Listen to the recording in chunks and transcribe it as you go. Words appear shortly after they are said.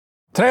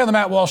Today on the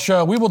Matt Walsh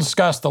Show, we will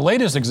discuss the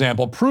latest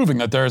example proving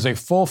that there is a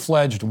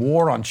full-fledged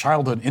war on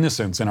childhood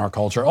innocence in our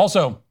culture.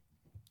 Also,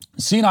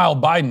 senile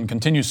Biden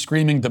continues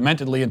screaming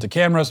dementedly into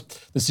cameras.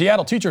 The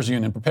Seattle Teachers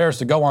Union prepares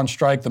to go on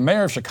strike. The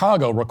mayor of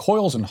Chicago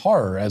recoils in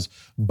horror as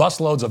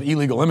busloads of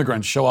illegal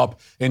immigrants show up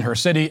in her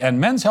city. And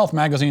Men's Health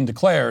magazine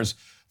declares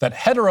that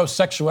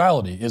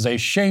heterosexuality is a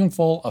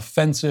shameful,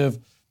 offensive,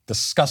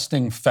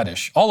 disgusting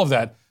fetish. All of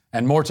that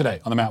and more today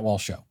on the Matt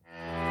Walsh Show.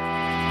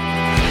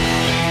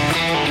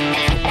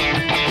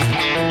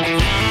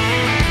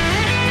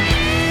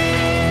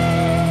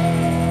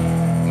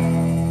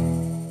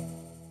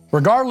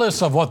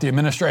 Regardless of what the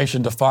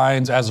administration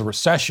defines as a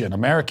recession,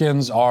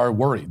 Americans are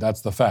worried.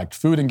 That's the fact.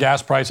 Food and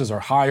gas prices are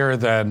higher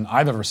than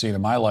I've ever seen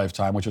in my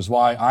lifetime, which is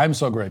why I'm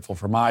so grateful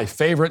for my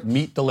favorite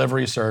meat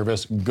delivery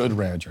service, Good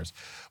Ranchers.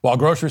 While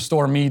grocery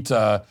store meat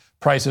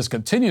prices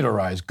continue to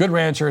rise, Good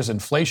Ranchers'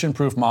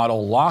 inflation-proof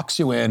model locks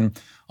you in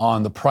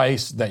on the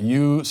price that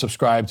you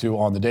subscribe to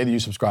on the day that you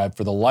subscribe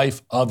for the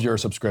life of your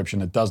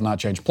subscription. It does not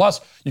change.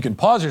 Plus, you can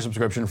pause your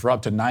subscription for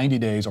up to 90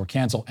 days or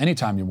cancel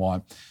anytime you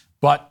want.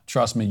 But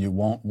trust me, you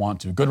won't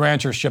want to. Good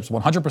Ranchers ships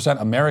 100%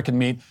 American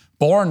meat,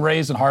 born,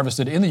 raised, and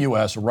harvested in the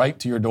U.S. right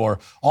to your door.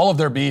 All of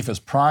their beef is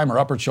prime or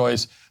upper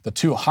choice, the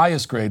two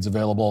highest grades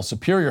available,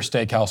 superior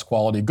steakhouse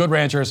quality. Good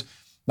Ranchers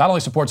not only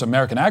supports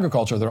American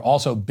agriculture, they're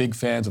also big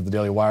fans of the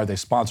Daily Wire. They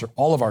sponsor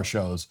all of our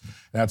shows.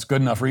 That's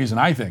good enough reason,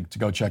 I think, to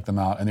go check them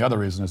out. And the other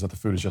reason is that the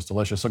food is just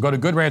delicious. So go to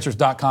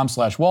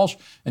goodranchers.com/Walsh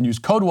and use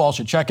code Walsh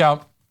at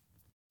checkout.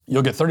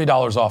 You'll get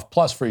 $30 off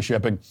plus free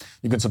shipping.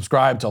 You can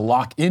subscribe to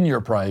lock in your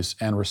price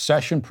and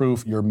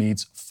recession-proof your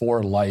meats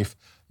for life.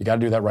 You got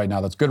to do that right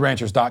now. That's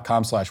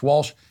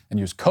goodranchers.com/Walsh and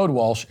use code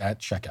Walsh at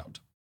checkout.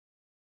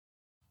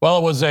 Well,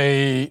 it was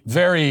a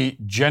very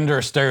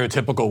gender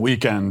stereotypical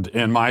weekend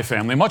in my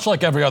family, much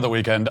like every other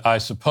weekend, I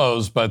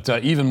suppose, but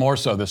even more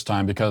so this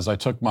time because I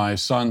took my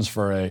sons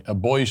for a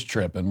boys'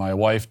 trip and my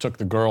wife took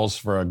the girls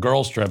for a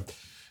girls' trip.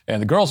 And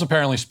the girls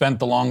apparently spent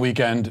the long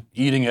weekend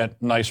eating at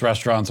nice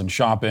restaurants and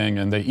shopping,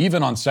 and they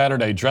even on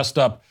Saturday dressed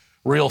up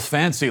real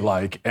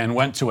fancy-like and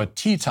went to a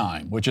tea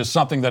time, which is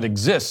something that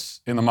exists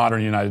in the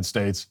modern United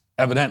States,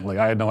 evidently.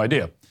 I had no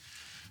idea.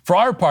 For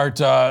our part,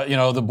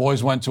 the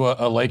boys went to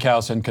a lake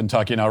house in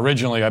Kentucky. Now,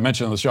 originally, I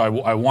mentioned on the show,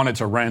 I wanted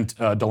to rent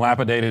a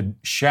dilapidated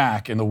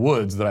shack in the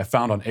woods that I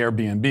found on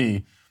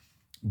Airbnb,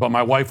 but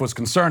my wife was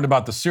concerned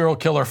about the serial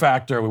killer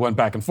factor. We went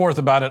back and forth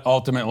about it.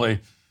 Ultimately,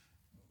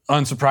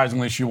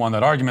 unsurprisingly, she won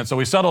that argument. So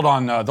we settled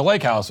on the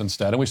lake house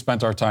instead, and we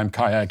spent our time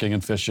kayaking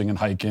and fishing and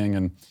hiking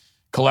and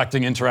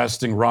collecting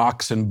interesting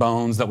rocks and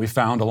bones that we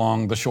found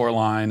along the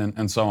shoreline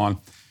and so on.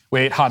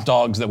 We ate hot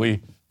dogs that we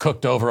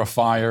cooked over a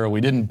fire.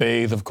 We didn't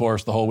bathe, of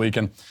course, the whole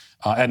weekend.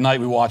 At night,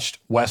 we watched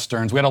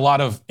Westerns. We had a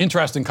lot of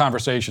interesting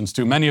conversations,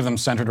 too, many of them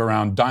centered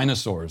around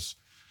dinosaurs.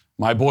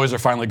 My boys are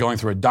finally going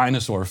through a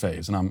dinosaur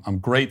phase, and I'm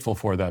grateful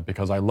for that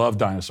because I love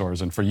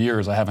dinosaurs, and for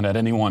years, I haven't had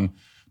anyone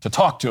to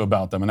talk to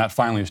about them, and that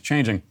finally is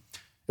changing.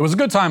 It was a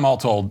good time, all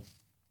told,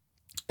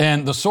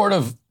 and the sort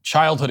of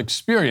childhood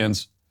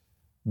experience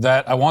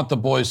that I want the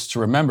boys to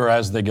remember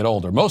as they get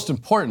older. Most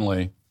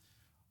importantly,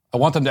 I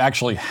want them to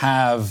actually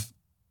have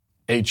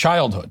a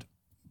childhood.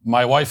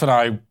 My wife and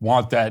I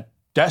want that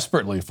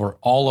desperately for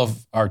all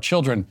of our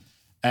children,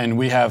 and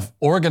we have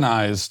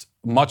organized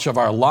much of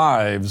our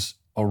lives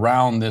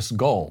around this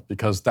goal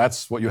because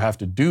that's what you have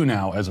to do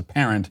now as a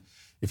parent.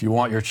 If you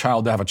want your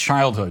child to have a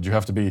childhood, you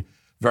have to be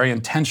very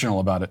intentional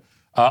about it.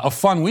 A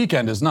fun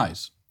weekend is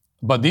nice,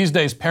 but these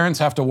days parents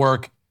have to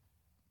work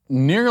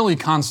nearly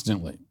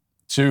constantly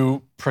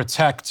to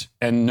protect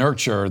and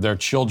nurture their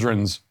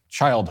children's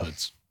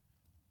childhoods.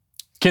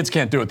 Kids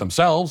can't do it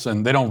themselves,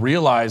 and they don't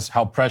realize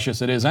how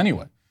precious it is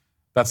anyway.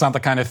 That's not the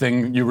kind of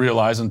thing you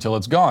realize until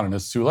it's gone and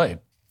it's too late.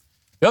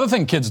 The other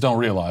thing kids don't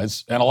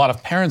realize, and a lot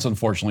of parents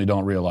unfortunately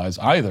don't realize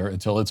either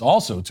until it's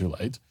also too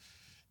late,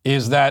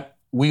 is that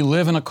we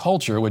live in a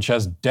culture which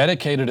has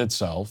dedicated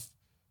itself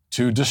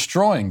to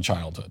destroying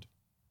childhood.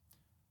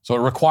 So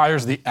it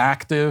requires the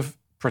active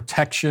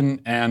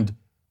protection and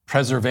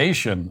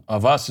preservation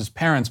of us as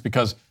parents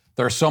because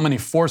there are so many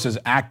forces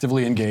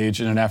actively engaged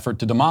in an effort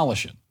to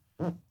demolish it.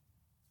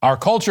 Our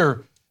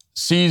culture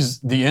sees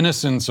the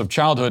innocence of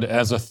childhood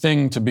as a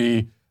thing to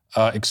be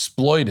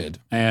exploited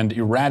and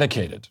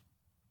eradicated.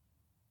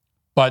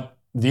 But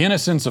the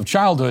innocence of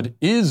childhood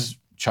is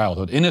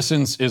childhood.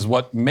 Innocence is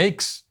what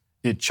makes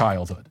it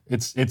childhood.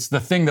 It's the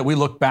thing that we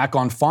look back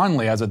on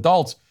fondly as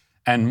adults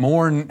and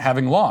mourn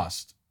having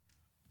lost.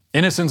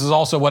 Innocence is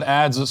also what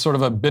adds a sort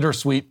of a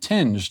bittersweet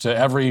tinge to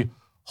every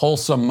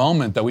wholesome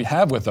moment that we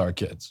have with our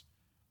kids.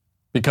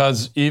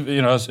 Because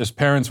as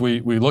parents,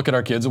 we look at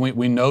our kids and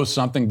we know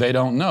something they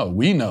don't know.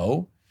 We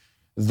know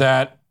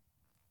that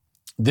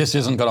this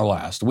isn't going to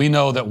last. We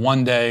know that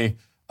one day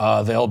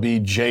they'll be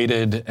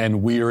jaded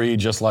and weary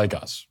just like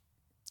us.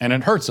 And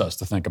it hurts us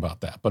to think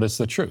about that, but it's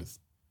the truth.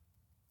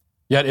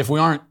 Yet if we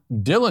aren't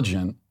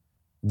diligent,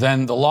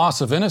 then the loss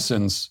of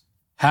innocence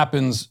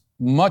happens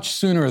much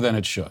sooner than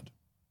it should,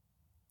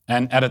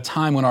 and at a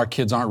time when our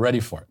kids aren't ready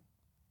for it.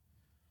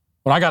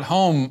 When I got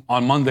home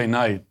on Monday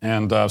night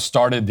and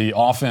started the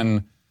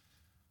often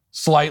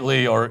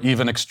slightly or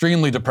even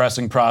extremely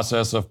depressing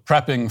process of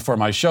prepping for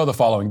my show the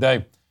following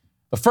day,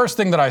 the first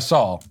thing that I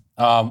saw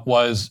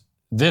was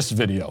this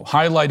video,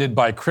 highlighted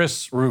by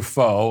Chris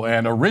Rufo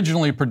and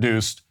originally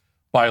produced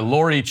by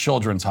Lurie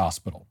Children's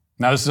Hospital.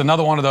 Now, this is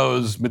another one of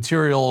those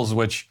materials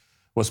which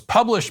was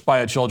published by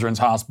a children's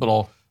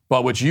hospital,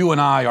 but which you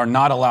and I are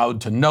not allowed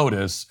to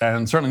notice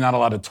and certainly not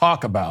allowed to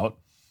talk about,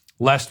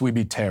 lest we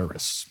be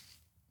terrorists.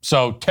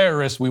 So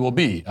terrorists we will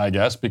be, I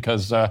guess,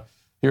 because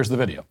here's the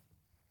video.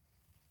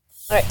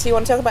 All right, so you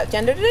want to talk about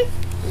gender today?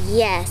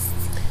 Yes.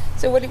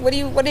 So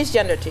what is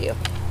gender to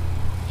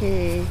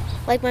you?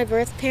 Like my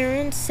birth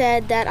parents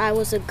said that I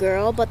was a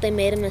girl, but they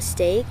made a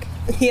mistake.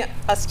 Yeah,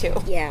 us too.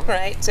 Yeah.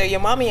 Right? So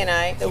your mommy and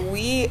I,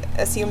 we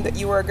assumed that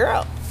you were a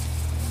girl.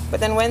 But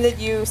then when did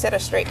you set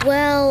us straight?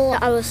 Well,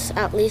 I was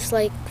at least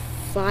like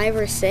 5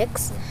 or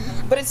 6.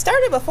 But it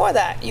started before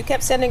that. You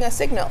kept sending us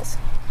signals,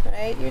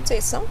 right? You'd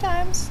say,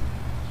 sometimes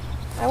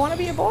I want to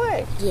be a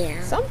boy.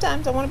 Yeah.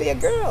 Sometimes I want to be a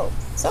girl.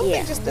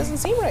 Something just doesn't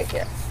seem right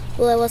here.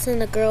 Well, I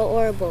wasn't a girl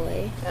or a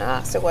boy.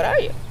 Ah, so what are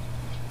you?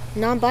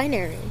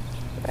 Non-binary.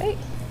 Right.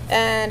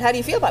 And how do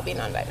you feel about being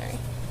non-binary?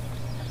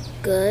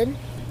 Good.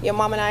 Your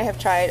mom and I have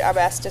tried our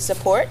best to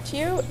support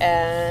you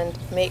and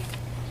make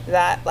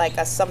that like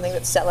something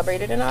that's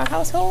celebrated in our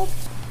household.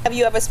 Have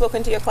you ever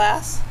spoken to your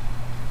class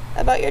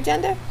about your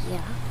gender?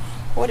 Yeah.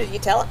 What did you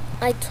tell them?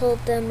 I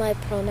told them my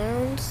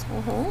pronouns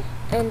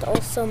and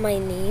also my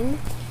name.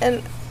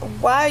 And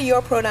why are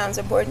your pronouns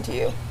important to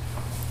you?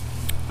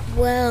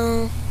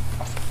 Well,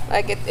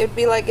 Like it'd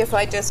be like if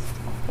I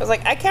was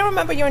like, I can't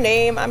remember your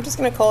name, I'm just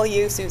gonna call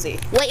you Susie.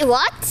 wait,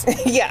 what?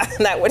 Yeah,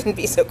 that wouldn't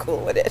be so cool,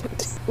 would it?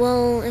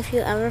 Well, if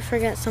you ever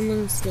forget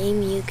someone's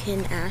name, you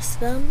can ask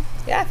them.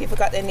 Yeah, if you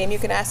forgot their name, you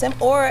can ask them.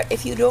 Or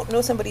if you don't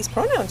know somebody's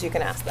pronouns, you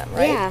can ask them,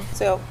 right? Yeah.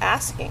 So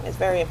asking is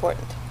very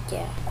important.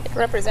 Yeah. It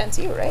represents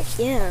you, right?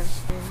 Yeah.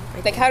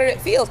 Like, how did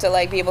it feel to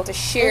like be able to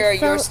share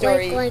your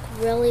story? Like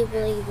really,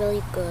 really,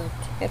 really good.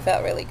 It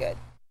felt really good.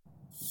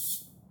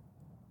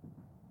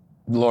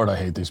 Lord, I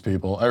hate these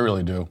people. I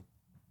really do.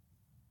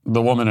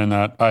 The woman in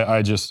that,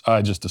 I just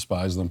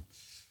despise them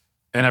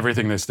and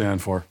everything they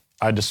stand for.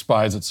 I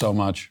despise it so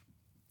much.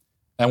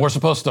 And we're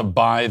supposed to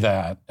buy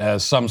that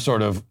as some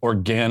sort of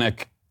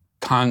organic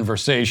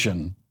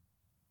conversation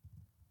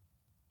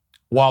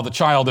while the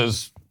child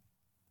is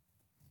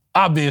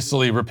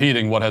obviously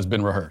repeating what has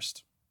been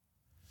rehearsed.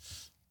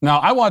 Now,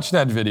 I watched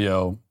that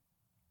video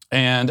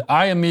and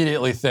I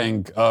immediately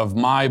think of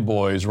my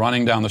boys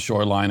running down the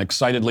shoreline,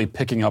 excitedly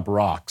picking up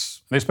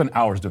rocks. They spend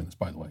hours doing this,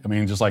 by the way. I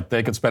mean, just like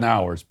they could spend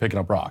hours picking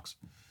up rocks.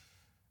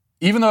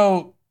 Even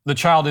though the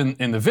child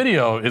in the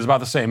video is about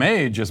the same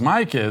age as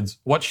my kids,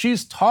 what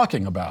she's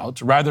talking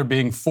about, rather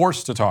being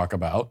forced to talk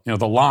about,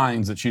 the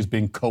lines that she's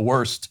being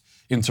coerced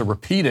into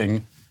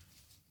repeating,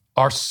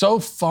 are so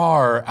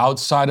far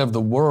outside of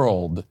the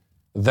world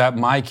that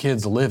my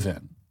kids live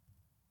in.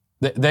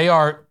 They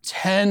are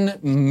 10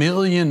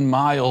 million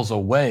miles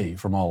away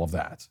from all of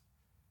that.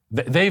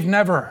 They've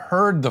never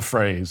heard the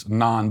phrase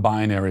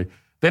non-binary.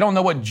 They don't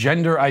know what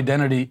gender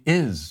identity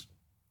is.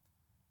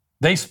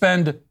 They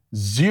spend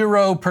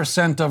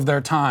 0% of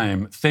their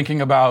time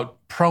thinking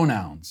about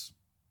pronouns.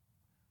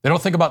 They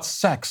don't think about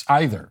sex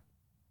either,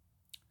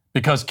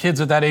 because kids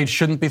at that age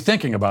shouldn't be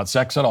thinking about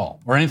sex at all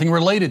or anything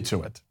related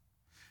to it.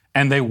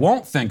 And they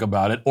won't think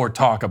about it or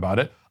talk about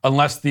it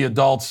unless the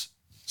adults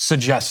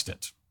suggest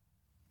it.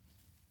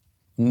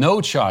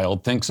 No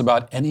child thinks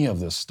about any of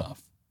this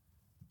stuff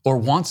or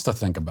wants to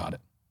think about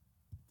it.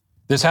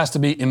 This has to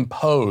be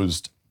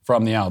imposed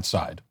from the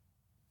outside.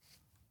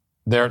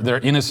 Their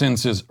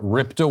innocence is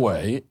ripped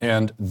away,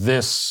 and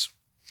this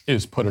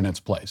is put in its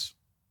place.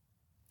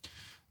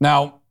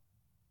 Now,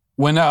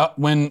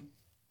 whenever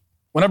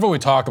we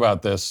talk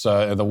about this,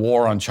 the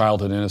war on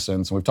childhood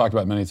innocence, and we've talked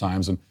about it many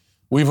times, and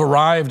we've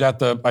arrived at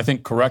the, I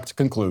think, correct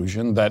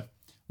conclusion that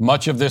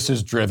much of this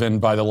is driven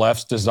by the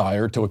left's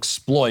desire to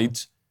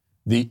exploit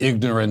the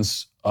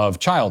ignorance of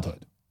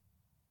childhood.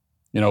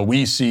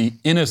 We see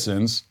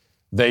innocence,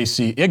 they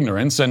see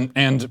ignorance, and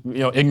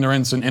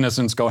ignorance and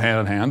innocence go hand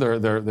in hand.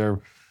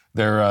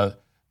 They're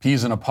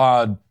peas in a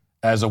pod,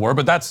 as it were.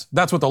 But that's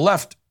what the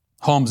left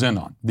homes in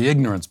on, the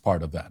ignorance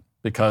part of that,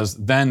 because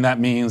then that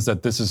means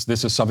that this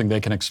is something they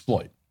can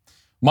exploit.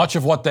 Much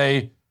of what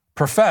they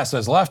profess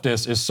as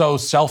leftists is so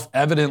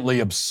self-evidently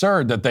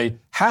absurd that they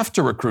have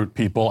to recruit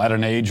people at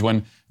an age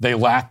when they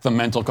lack the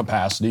mental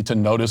capacity to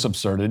notice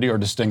absurdity or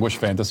distinguish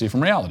fantasy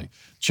from reality.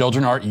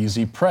 Children are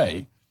easy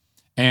prey.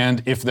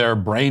 And if they're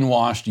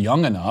brainwashed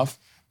young enough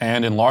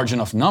and in large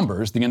enough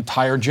numbers, the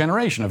entire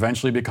generation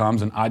eventually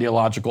becomes an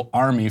ideological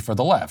army for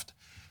the left.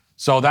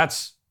 So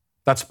that's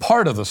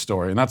part of the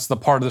story, and that's the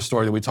part of the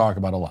story that we talk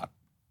about a lot.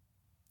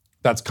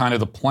 That's kind of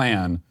the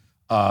plan,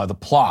 the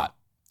plot,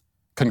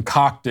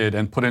 concocted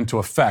and put into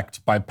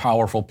effect by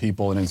powerful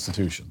people and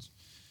institutions.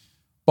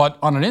 But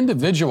on an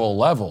individual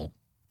level,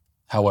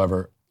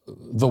 however,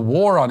 the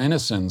war on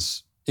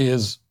innocence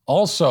is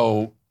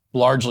also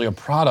largely a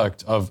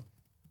product of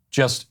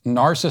just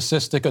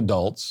narcissistic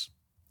adults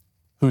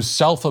whose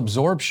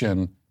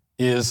self-absorption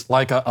is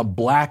like a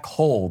black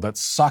hole that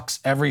sucks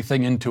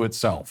everything into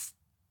itself.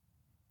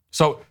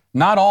 So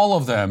not all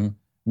of them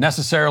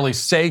necessarily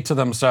say to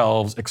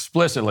themselves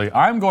explicitly,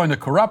 I'm going to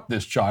corrupt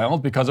this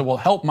child because it will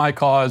help my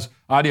cause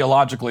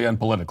ideologically and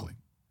politically.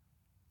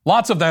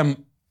 Lots of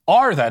them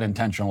are that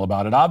intentional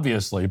about it,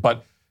 obviously,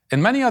 but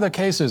in many other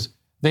cases,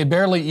 they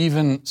barely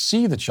even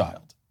see the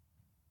child.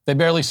 They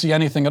barely see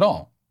anything at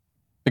all.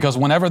 Because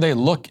whenever they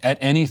look at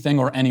anything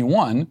or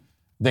anyone,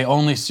 they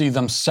only see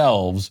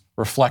themselves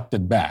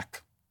reflected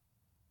back.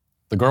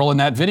 The girl in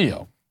that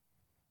video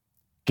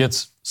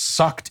gets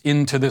sucked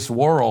into this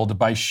world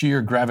by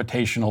sheer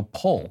gravitational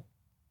pull.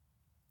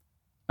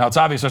 Now, it's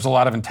obvious there's a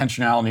lot of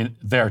intentionality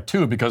there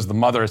too, because the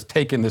mother has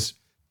taken this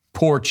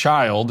poor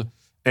child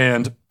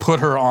and put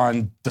her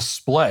on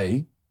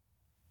display.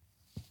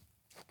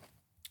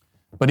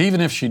 But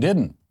even if she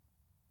didn't,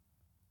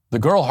 the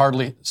girl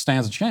hardly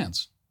stands a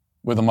chance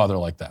with a mother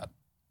like that.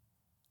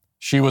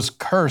 She was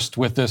cursed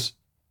with this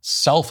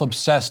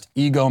self-obsessed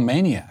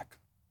egomaniac.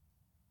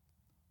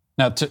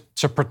 Now,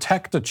 to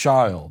protect a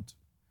child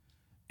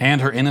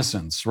and her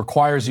innocence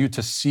requires you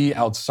to see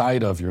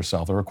outside of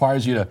yourself. It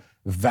requires you to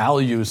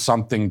value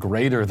something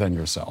greater than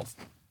yourself.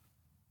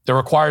 It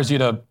requires you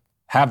to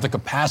have the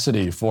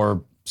capacity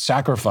for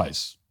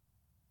sacrifice,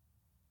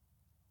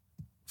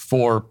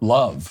 for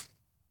love.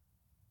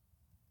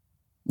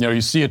 You know,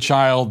 you see a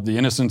child, the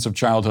innocence of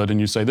childhood,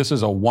 and you say, this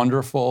is a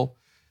wonderful,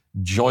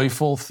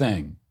 joyful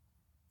thing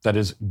that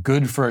is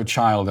good for a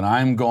child, and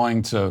I'm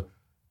going to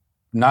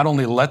not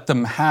only let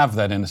them have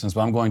that innocence,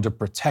 but I'm going to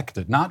protect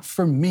it. Not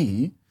for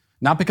me,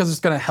 not because it's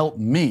going to help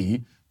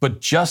me, but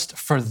just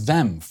for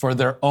them, for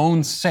their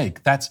own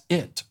sake. That's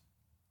it.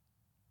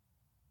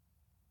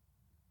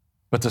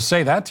 But to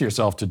say that to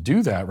yourself, to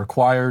do that,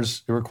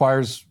 requires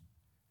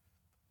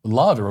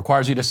love. It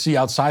requires you to see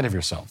outside of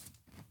yourself.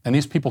 And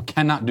these people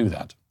cannot do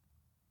that.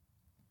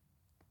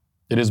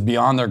 It is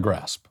beyond their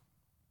grasp.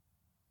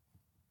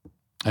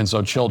 And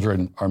so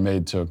children are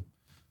made to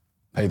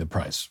pay the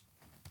price.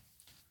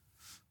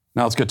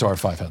 Now let's get to our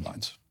 5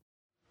 headlines.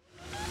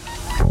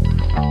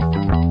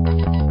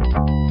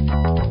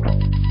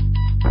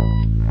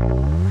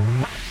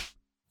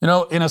 You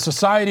know, in a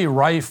society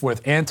rife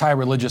with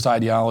anti-religious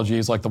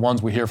ideologies like the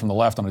ones we hear from the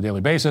left on a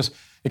daily basis,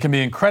 it can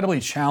be incredibly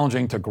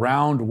challenging to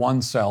ground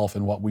oneself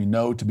in what we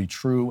know to be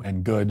true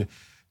and good,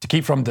 to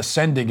keep from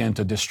descending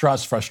into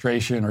distrust,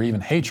 frustration, or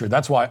even hatred.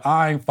 That's why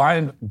I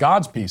find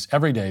God's peace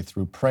every day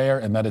through prayer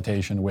and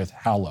meditation with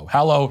Hallow.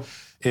 Hallow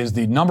is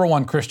the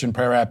 #1 Christian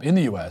prayer app in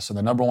the U.S. and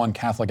the #1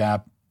 Catholic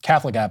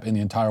app in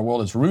the entire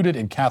world. It's rooted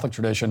in Catholic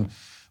tradition,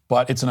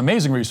 but it's an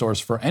amazing resource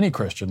for any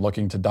Christian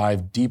looking to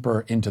dive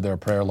deeper into their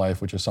prayer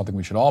life, which is something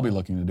we should all be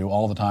looking to do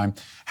all the time.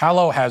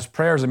 Hallow has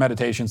prayers and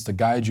meditations to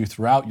guide you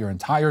throughout your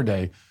entire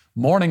day,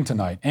 morning to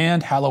night.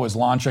 And Hallow is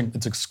launching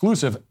its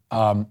exclusive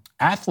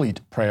athlete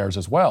prayers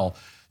as well.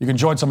 You can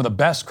join some of the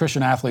best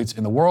Christian athletes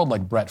in the world,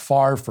 like Brett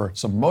Favre, for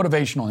some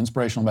motivational,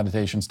 inspirational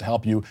meditations to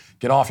help you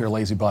get off your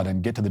lazy butt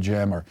and get to the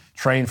gym or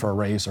train for a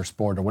race or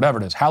sport or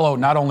whatever it is. Hallow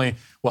not only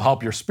will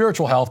help your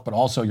spiritual health, but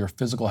also your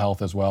physical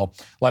health as well.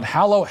 Let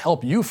Hallow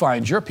help you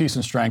find your peace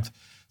and strength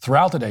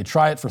throughout the day.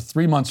 Try it for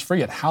 3 months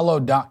free at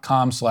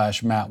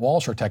hallow.com/Matt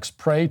Walsh or text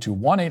PRAY to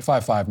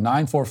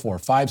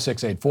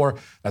 1-855-944-5684.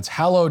 That's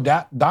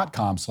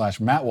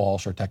hallow.com/Matt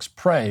Walsh or text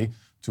PRAY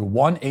to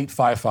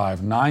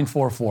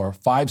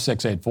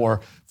 1-855-944-5684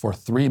 for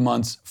 3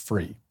 months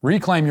free.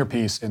 Reclaim your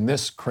peace in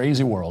this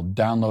crazy world.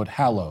 Download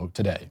Hallow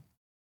today.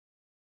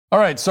 All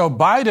right, so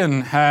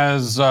Biden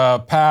has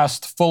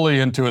passed fully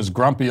into his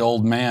grumpy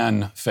old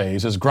man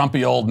phase, his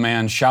grumpy old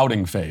man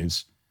shouting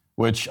phase,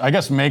 which I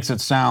guess makes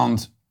it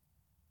sound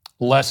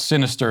less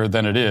sinister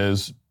than it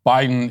is.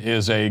 Biden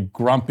is a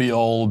grumpy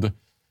old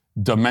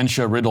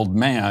dementia-riddled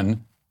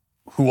man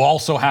who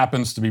also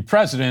happens to be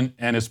president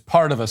and is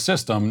part of a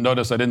system.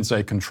 Notice I didn't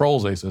say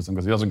controls a system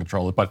because he doesn't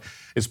control it, but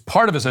is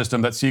part of a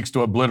system that seeks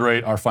to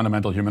obliterate our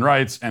fundamental human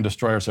rights and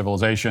destroy our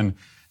civilization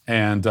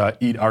and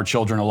eat our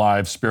children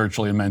alive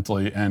spiritually and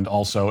mentally and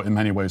also in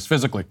many ways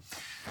physically.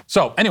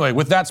 So anyway,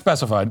 with that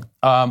specified,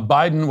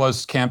 Biden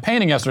was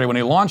campaigning yesterday when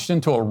he launched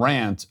into a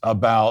rant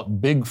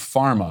about Big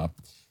Pharma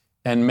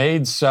and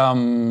made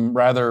some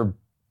rather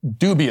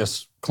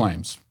dubious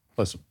claims.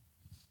 Listen.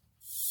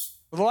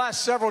 For the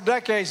last several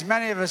decades,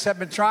 many of us have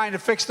been trying to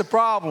fix the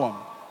problem.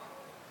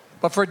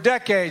 But for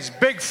decades,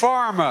 Big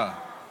Pharma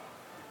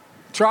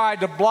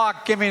tried to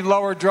block giving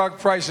lower drug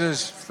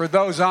prices for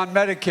those on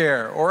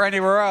Medicare or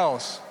anywhere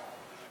else.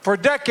 For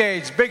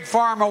decades, Big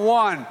Pharma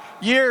won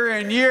year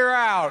in, year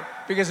out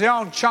because they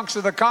owned chunks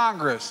of the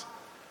Congress,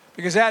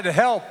 because they had to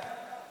help,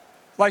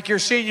 like your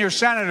senior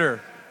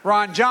senator,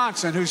 Ron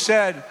Johnson, who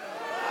said,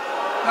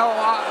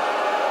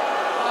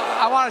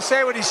 I want to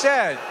say what he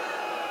said.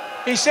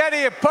 He said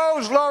he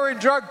opposed lowering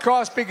drug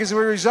costs because it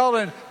would result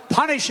in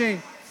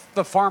punishing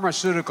the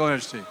pharmaceutical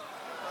industry.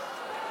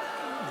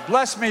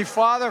 Bless me,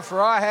 Father,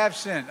 for I have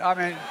sinned. I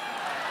mean,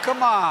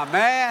 come on,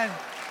 man.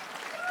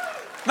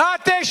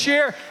 Not this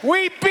year.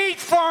 We beat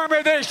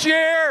pharma this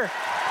year.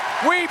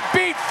 We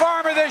beat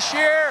pharma this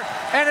year,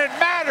 and it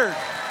mattered.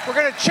 We're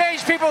going to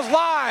change people's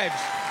lives.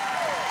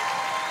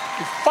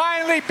 We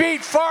finally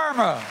beat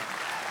pharma.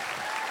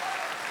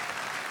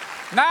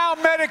 Now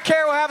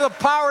Medicare will have the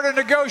power to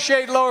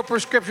negotiate lower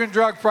prescription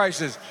drug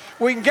prices.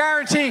 We can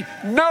guarantee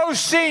no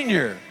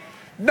senior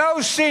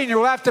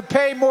will have to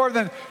pay more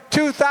than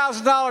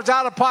 $2,000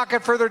 out of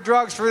pocket for their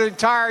drugs for the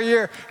entire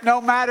year, no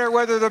matter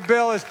whether the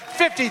bill is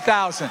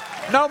 $50,000.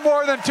 No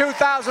more than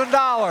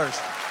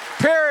 $2,000.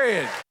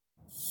 Period.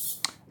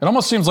 It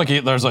almost seems like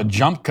there's a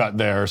jump cut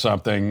there or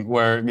something,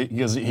 where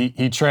because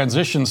he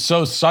transitions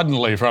so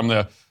suddenly from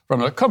the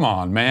come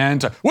on man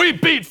to we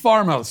beat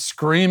pharma,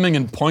 screaming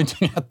and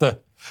pointing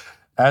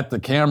at the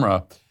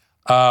camera.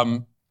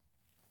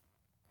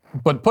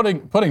 But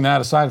putting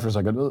that aside for a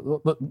second,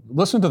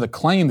 listen to the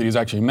claim that he's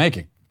actually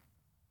making.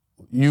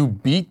 You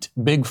beat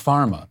Big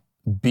Pharma.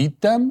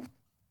 Beat them?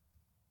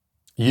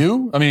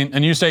 You? I mean,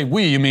 and you say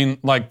we, you mean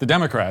like the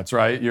Democrats,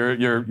 right?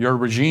 Your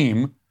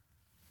regime.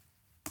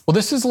 Well,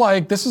 this is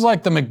like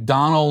the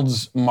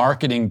McDonald's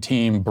marketing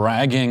team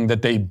bragging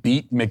that they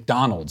beat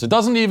McDonald's.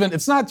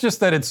 It's not just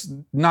that it's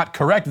not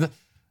correct.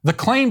 The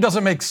claim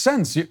doesn't make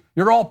sense.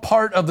 You're all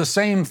part of the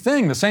same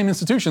thing, the same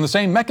institution, the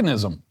same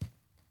mechanism.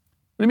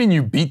 What do you mean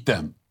you beat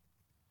them?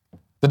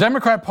 The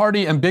Democrat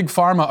Party and Big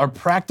Pharma are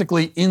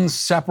practically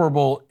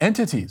inseparable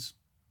entities.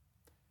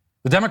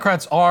 The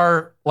Democrats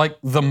are like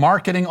the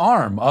marketing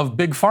arm of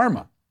Big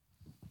Pharma,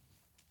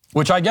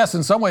 which I guess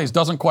in some ways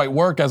doesn't quite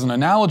work as an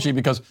analogy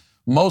because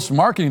most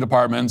marketing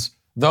departments,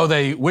 though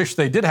they wish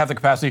they did have the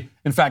capacity,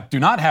 in fact, do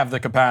not have the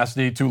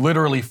capacity to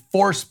literally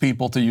force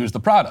people to use the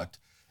product.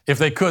 If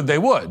they could, they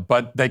would,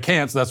 but they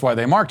can't, so that's why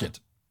they market.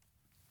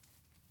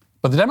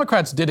 But the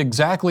Democrats did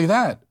exactly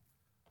that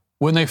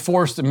when they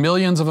forced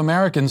millions of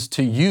Americans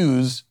to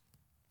use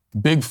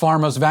Big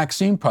Pharma's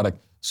vaccine product.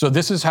 So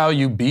this is how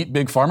you beat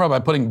Big Pharma, by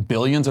putting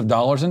billions of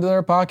dollars into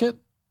their pocket?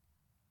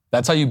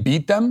 That's how you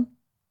beat them?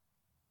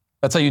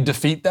 That's how you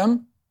defeat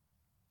them?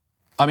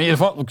 I mean,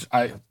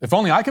 if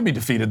only I could be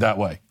defeated that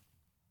way.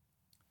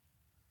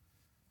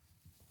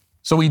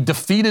 So we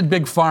defeated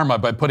Big Pharma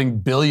by putting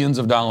billions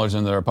of dollars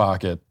into their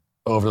pocket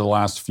over the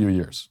last few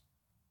years.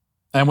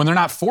 And when they're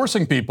not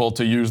forcing people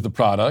to use the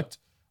product,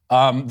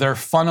 they're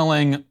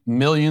funneling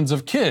millions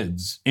of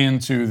kids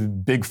into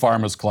Big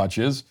Pharma's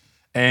clutches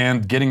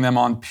and getting them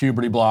on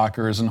puberty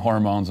blockers and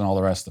hormones and all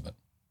the rest of it.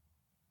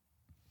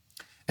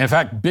 In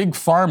fact, Big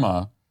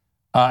Pharma,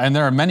 and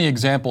there are many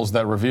examples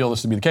that reveal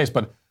this to be the case,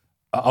 but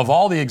of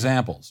all the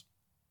examples,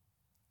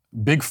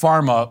 Big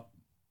Pharma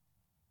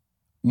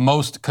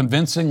most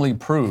convincingly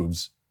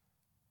proves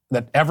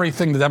that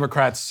everything the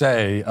Democrats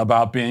say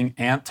about being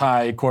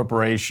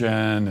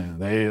anti-corporation,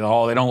 and they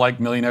don't like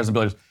millionaires and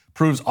billionaires,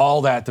 proves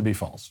all that to be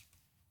false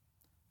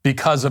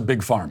because of Big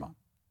Pharma.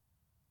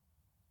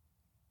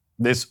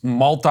 This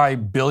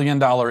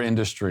multi-billion-dollar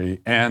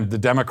industry and the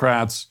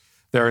Democrats,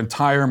 their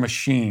entire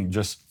machine,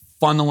 just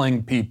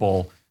funneling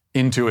people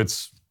into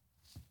its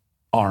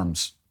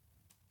arms.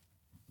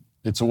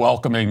 Its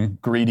welcoming,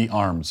 greedy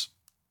arms,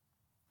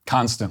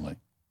 constantly.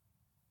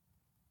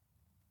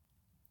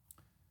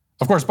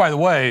 Of course, by the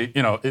way,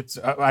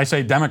 I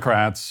say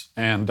Democrats,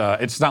 and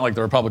it's not like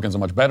the Republicans are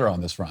much better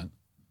on this front.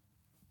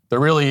 They're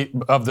really,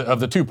 of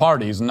the two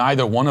parties,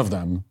 neither one of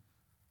them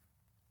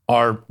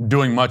are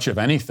doing much of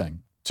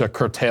anything to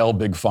curtail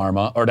Big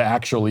Pharma or to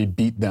actually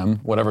beat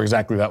them, whatever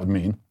exactly that would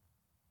mean.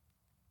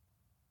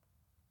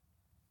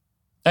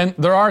 And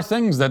there are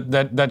things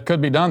that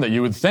could be done that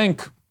you would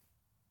think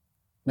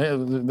there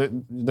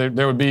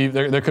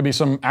could be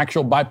some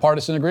actual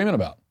bipartisan agreement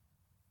about.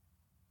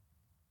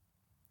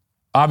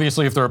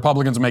 Obviously, if the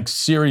Republicans make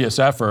serious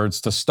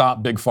efforts to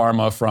stop Big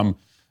Pharma from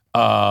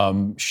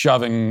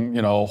shoving,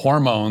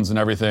 hormones and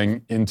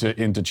everything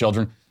into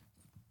children,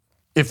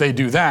 if they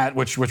do that,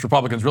 which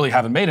Republicans really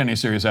haven't made any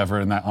serious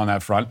effort on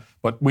that front,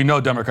 but we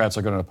know Democrats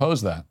are going to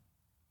oppose that.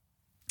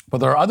 But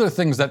there are other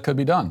things that could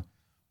be done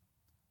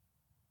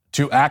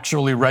to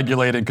actually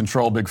regulate and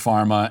control Big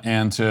Pharma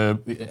and to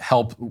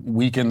help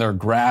weaken their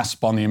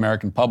grasp on the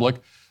American public.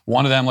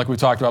 One of them, like we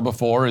talked about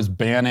before, is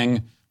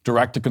banning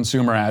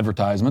direct-to-consumer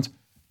advertisements.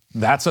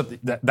 That's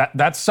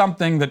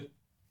something that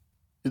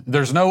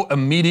there's no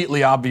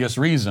immediately obvious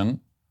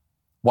reason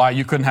why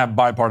you couldn't have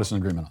bipartisan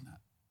agreement on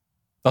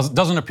that.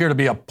 Doesn't appear to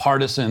be a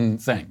partisan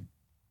thing.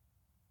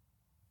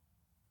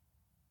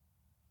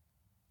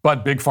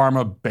 But Big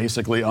Pharma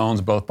basically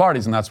owns both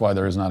parties, and that's why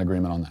there is not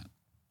agreement on that.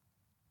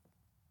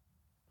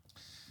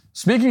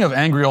 Speaking of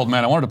angry old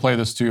men, I wanted to play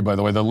this too, by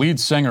the way. The lead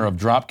singer of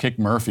Dropkick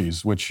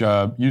Murphys, which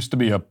used to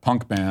be a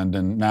punk band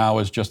and now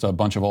is just a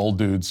bunch of old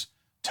dudes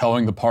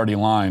towing the party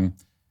line.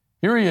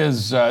 Here he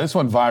is, this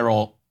went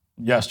viral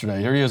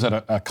yesterday. Here he is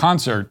at a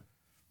concert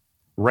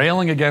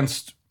railing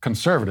against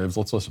conservatives.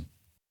 Let's listen.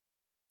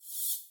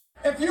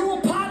 If you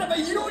were part of a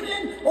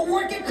union or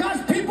working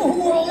class people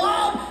who were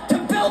allowed to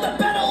build a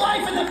better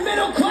life in the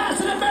middle class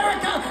in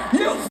America,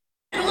 you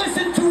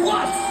listen to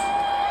us.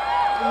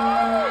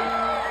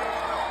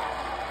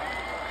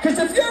 Because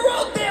if you're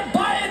out there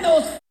buying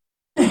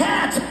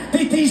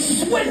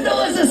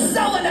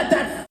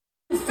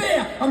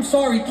I'm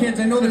sorry, kids.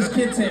 I know there's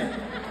kids here.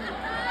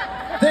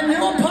 Then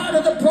you're part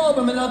of the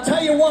problem, and I'll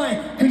tell you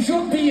why. Because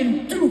you're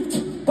being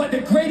duped by the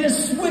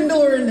greatest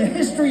swindler in the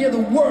history of the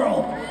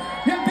world.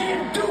 You're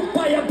being duped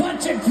by a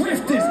bunch of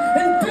grifters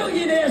and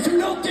billionaires who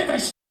don't give a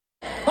shit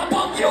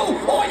about you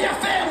or your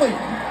family.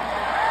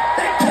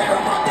 They care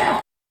about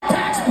their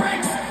tax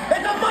breaks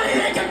and the money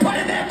they can put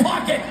in their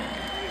pocket.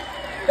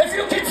 If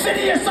you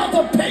consider yourself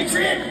a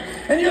patriot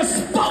and you're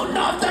spouting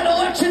off that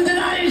election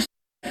denying shit,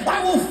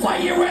 I will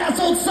fight your ass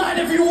outside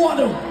if you want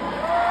to.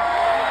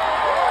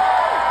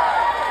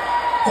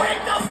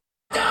 Wake the f***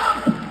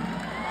 up!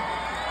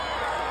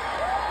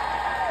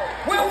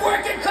 We're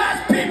working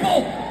class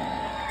people!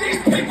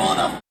 These people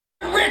are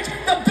the rich,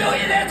 the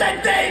billionaires,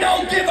 and they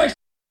don't give a shit!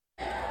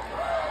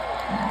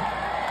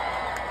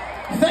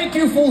 Thank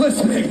you for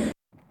listening.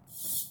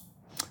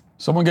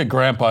 Someone get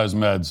Grandpa his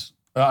meds.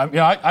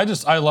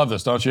 I love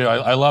this, don't you?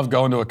 I love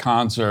going to a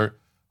concert,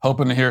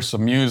 hoping to hear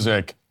some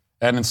music,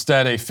 and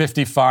instead a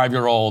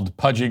 55-year-old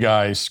pudgy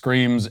guy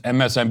screams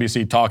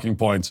MSNBC talking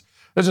points.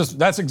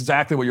 That's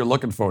exactly what you're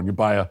looking for when you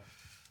buy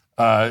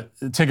a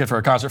ticket for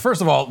a concert.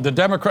 First of all, the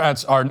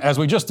Democrats are, as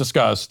we just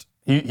discussed,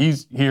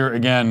 he's here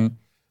again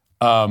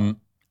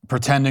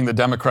pretending the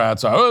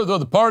Democrats are, they're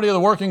the party of the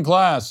working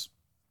class.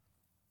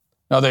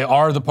 No, they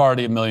are the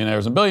party of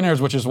millionaires and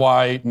billionaires, which is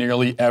why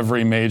nearly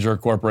every major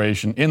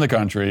corporation in the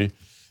country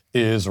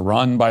is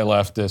run by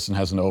leftists and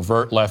has an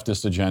overt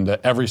leftist agenda,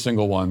 every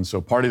single one.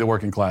 So party of the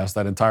working class,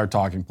 that entire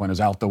talking point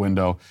is out the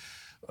window.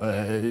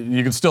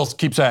 You can still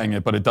keep saying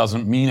it, but it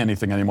doesn't mean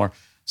anything anymore.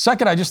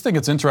 Second, I just think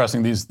it's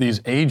interesting,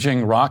 these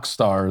aging rock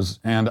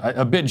stars, and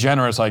a bit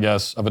generous, I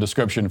guess, of a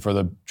description for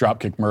the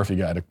Dropkick Murphy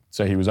guy to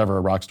say he was ever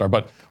a rock star,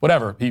 but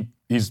whatever,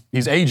 he's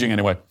aging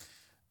anyway.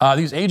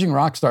 These aging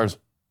rock stars,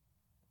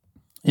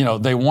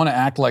 they want to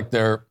act like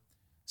they're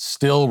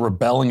still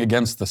rebelling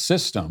against the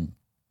system,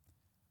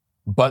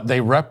 but they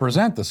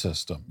represent the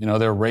system.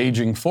 They're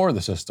raging for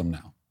the system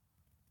now.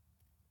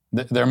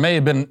 There may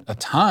have been a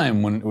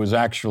time when it was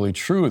actually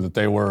true that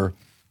they were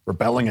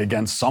rebelling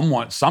against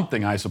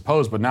something, I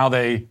suppose, but now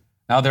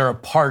they're a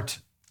part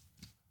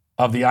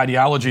of the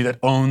ideology that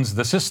owns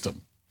the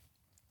system.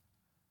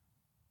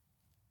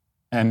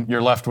 And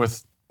you're left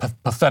with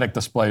pathetic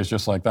displays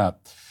just like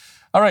that.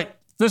 All right,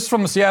 this is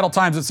from the Seattle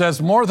Times. It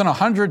says, more than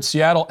 100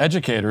 Seattle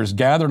educators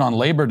gathered on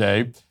Labor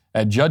Day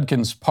at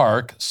Judkins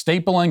Park,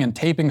 stapling and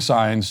taping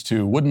signs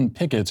to wooden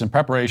pickets in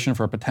preparation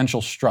for a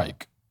potential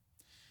strike.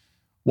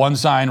 One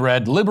sign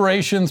read,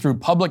 "Liberation through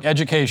public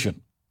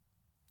education."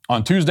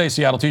 On Tuesday,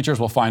 Seattle teachers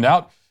will find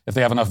out if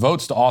they have enough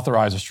votes to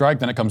authorize a strike.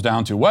 Then it comes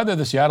down to whether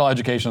the Seattle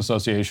Education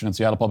Association and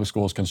Seattle Public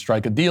Schools can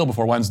strike a deal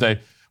before Wednesday,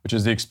 which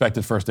is the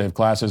expected first day of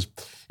classes.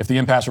 If the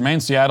impasse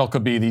remains, Seattle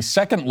could be the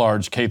second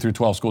large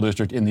K-12 school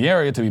district in the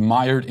area to be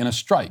mired in a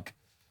strike.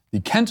 The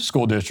Kent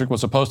School District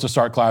was supposed to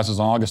start classes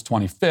on August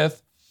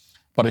 25th,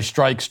 but a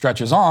strike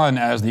stretches on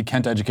as the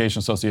Kent Education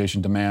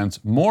Association demands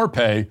more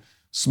pay,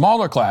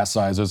 smaller class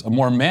sizes, a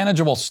more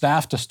manageable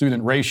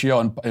staff-to-student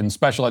ratio in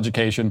special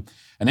education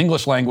and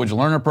English language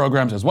learner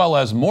programs, as well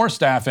as more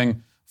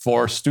staffing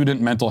for student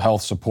mental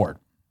health support.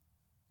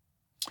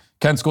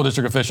 Kent School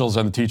District officials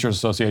and the Teachers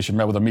Association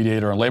met with a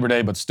mediator on Labor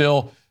Day, but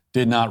still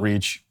did not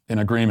reach an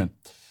agreement.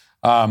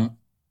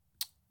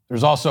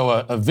 There's also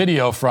a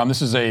video from,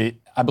 this is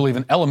I believe,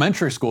 an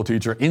elementary school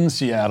teacher in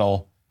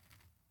Seattle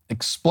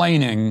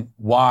explaining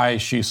why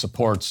she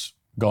supports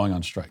going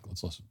on strike.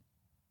 Let's listen.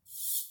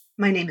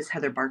 My name is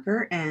Heather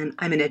Barker, and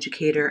I'm an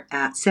educator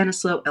at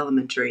Sanislo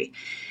Elementary.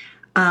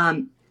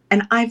 And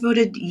I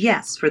voted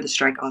yes for the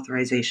strike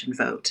authorization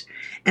vote.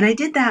 And I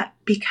did that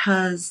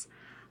because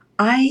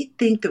I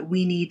think that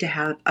we need to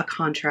have a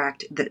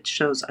contract that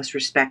shows us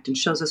respect and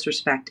shows us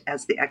respect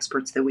as the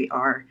experts that we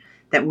are,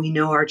 that we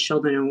know our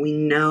children and we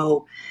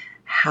know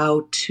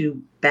how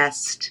to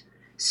best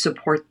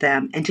support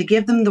them and to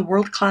give them the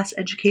world-class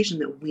education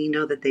that we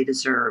know that they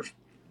deserve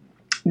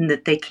and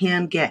that they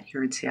can get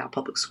here in Seattle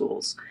Public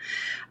Schools.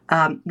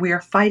 We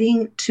are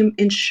fighting to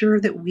ensure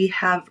that we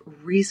have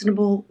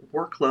reasonable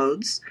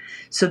workloads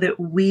so that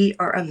we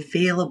are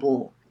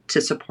available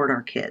to support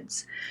our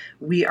kids.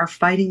 We are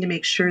fighting to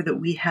make sure that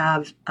we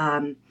have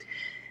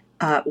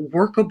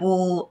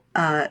workable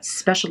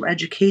special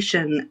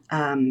education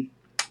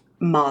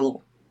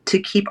model to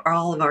keep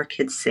all of our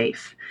kids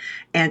safe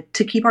and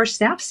to keep our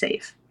staff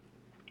safe.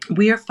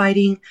 We are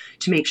fighting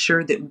to make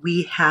sure that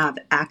we have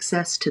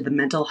access to the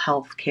mental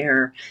health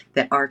care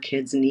that our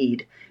kids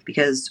need,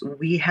 because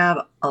we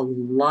have a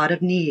lot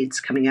of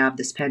needs coming out of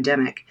this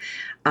pandemic.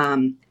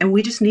 And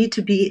we just need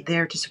to be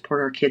there to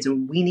support our kids.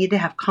 And we need to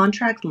have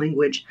contract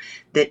language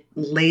that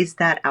lays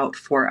that out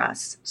for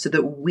us so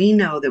that we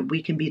know that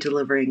we can be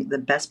delivering the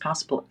best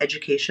possible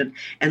education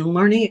and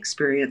learning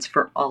experience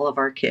for all of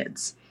our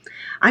kids.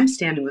 I'm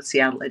standing with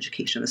Seattle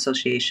Education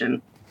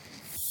Association.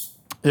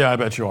 Yeah, I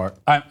bet you are.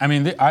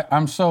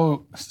 I'm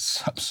so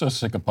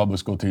sick of public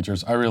school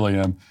teachers. I really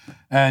am.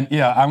 And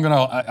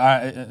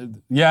yeah,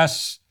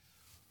 yes,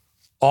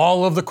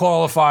 all of the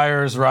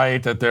qualifiers,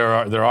 right, that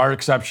there are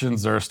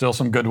exceptions. There are still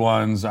some good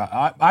ones.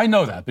 I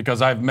know that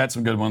because I've met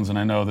some good ones, and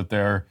I know that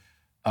they're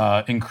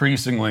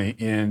increasingly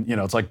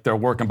it's like they're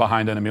working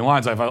behind enemy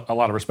lines. I have a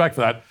lot of respect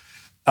for that.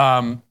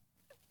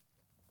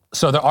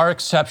 So there are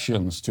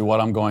exceptions to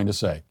what I'm going to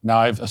say. Now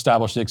I've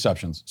established the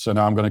exceptions, so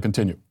now I'm going to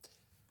continue.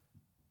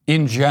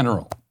 In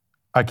general,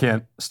 I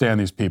can't stand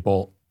these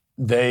people.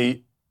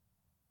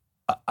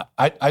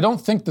 I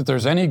don't think that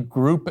there's any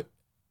group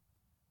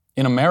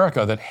in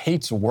America that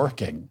hates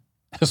working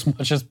as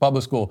much as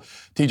public school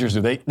teachers do.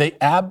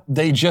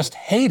 They just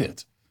hate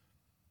it.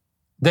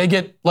 They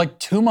get like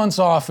 2 months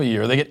off a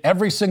year. They get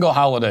every single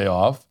holiday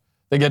off.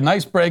 They get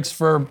nice breaks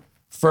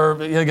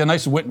they get a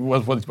nice, I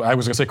was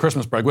going to say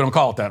Christmas break. We don't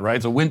call it that,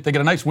 right? So they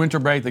get a nice winter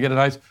break. They get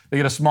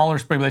a smaller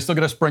spring, but they still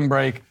get a spring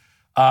break.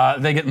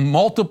 They get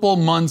multiple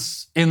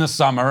months in the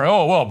summer.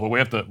 Oh, well, but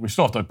we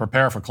still have to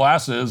prepare for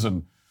classes,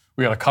 and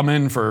we got to come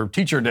in for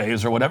teacher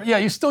days or whatever. Yeah,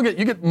 you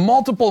get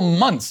multiple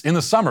months in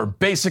the summer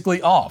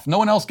basically off. No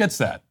one else gets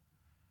that.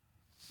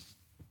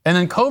 And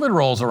then COVID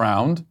rolls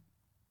around.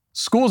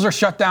 Schools are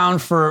shut down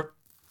for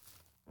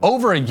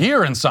over a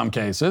year in some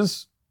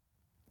cases.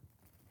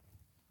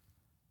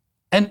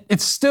 And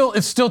it's still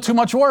too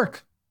much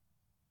work.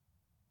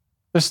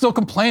 They're still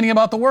complaining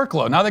about the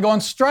workload. Now they go on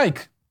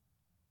strike.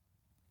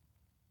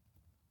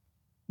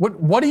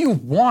 What do you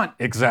want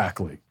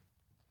exactly?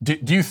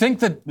 Do you think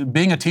that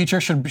being a teacher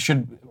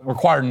should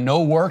require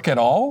no work at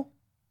all?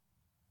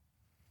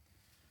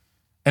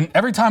 And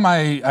every time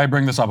I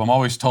bring this up, I'm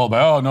always told,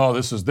 oh no,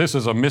 this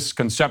is a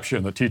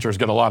misconception that teachers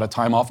get a lot of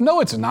time off. No,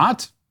 it's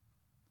not.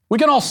 We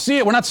can all see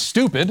it. We're not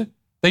stupid.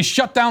 They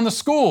shut down the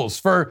schools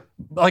for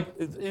out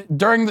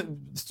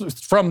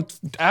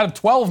of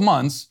 12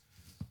 months,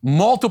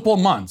 multiple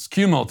months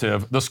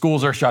cumulative, the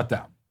schools are shut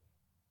down.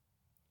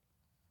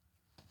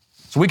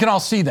 So we can all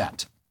see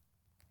that.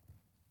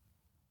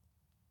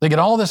 They get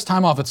all this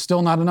time off. It's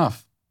still not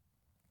enough.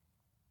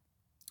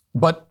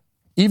 But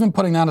even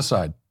putting that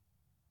aside,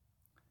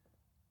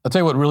 I'll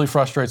tell you what really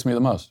frustrates me the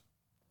most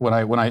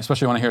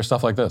especially when I hear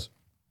stuff like this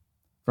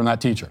from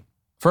that teacher.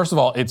 First of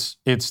all, it's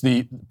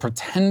the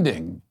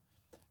pretending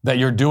that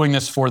you're doing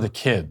this for the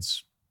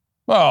kids.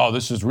 Oh,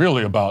 this is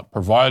really about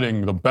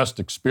providing the best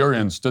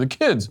experience to the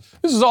kids.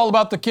 This is all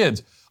about the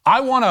kids. I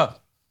want a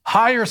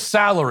higher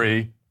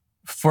salary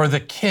for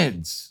the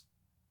kids.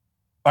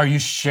 Are you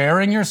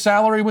sharing your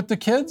salary with the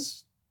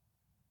kids?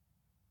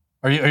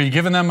 Are you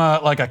giving them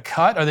a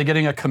cut? Are they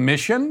getting a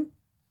commission?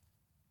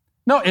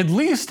 No, at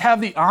least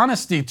have the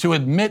honesty to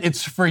admit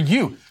it's for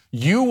you.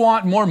 You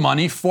want more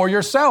money for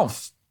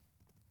yourself.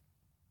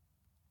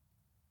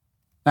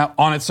 Now,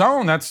 on its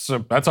own, that's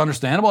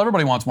understandable.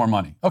 Everybody wants more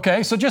money.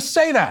 Okay, so just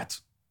say that.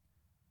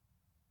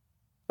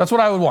 That's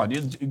what I would want.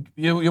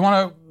 You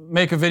want to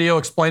make a video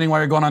explaining why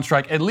you're going on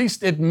strike? At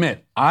least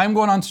admit, I'm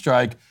going on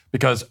strike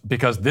because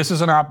this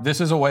is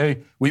a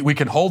way we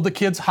can hold the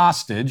kids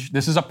hostage.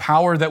 This is a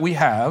power that we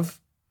have.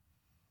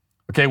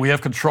 Okay, we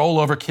have control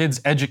over kids'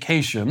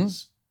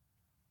 educations.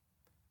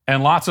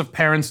 And lots of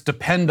parents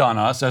depend on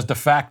us as de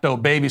facto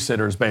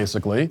babysitters,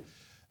 basically.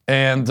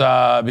 And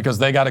because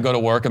they got to go to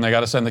work and they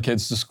got to send the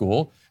kids to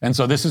school. And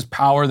so this is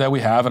power that we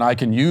have, and I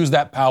can use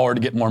that power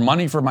to get more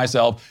money for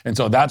myself. And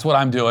so that's what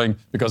I'm doing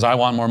because I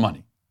want more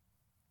money.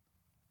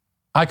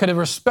 I could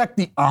respect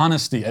the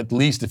honesty, at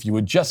least, if you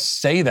would just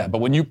say that.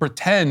 But when you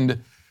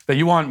pretend that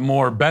you want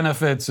more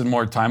benefits and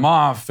more time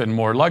off and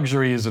more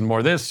luxuries and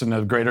more this and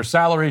a greater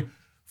salary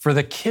for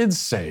the kids'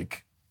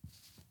 sake,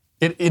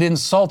 it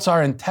insults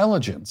our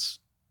intelligence.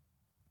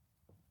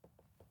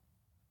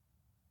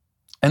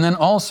 And then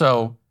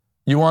also,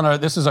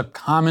 this is a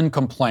common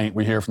complaint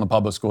we hear from the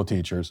public school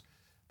teachers,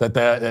 that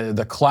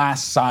the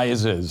class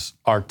sizes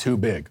are too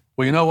big.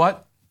 Well, you know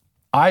what?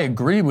 I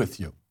agree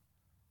with you.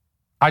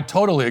 I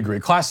totally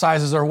agree. Class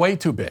sizes are way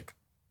too big.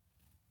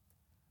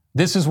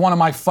 This is one of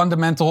my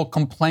fundamental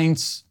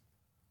complaints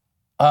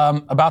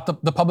about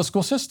the public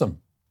school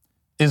system,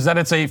 is that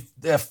it's a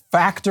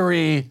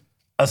factory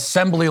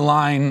assembly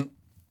line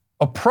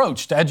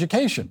approach to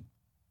education.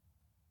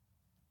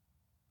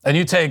 And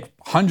you take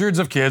hundreds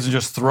of kids and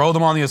just throw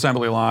them on the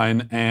assembly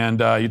line, and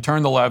you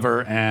turn the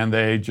lever, and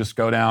they just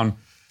go down,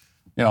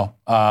 they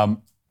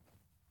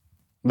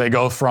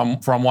go from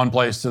one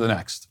place to the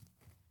next.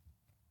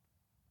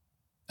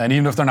 And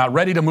even if they're not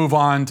ready to move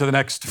on to the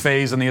next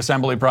phase in the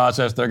assembly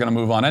process, they're going to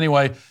move on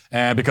anyway,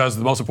 and because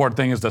the most important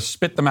thing is to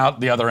spit them out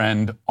the other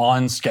end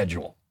on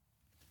schedule.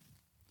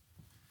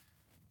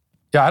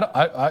 Yeah,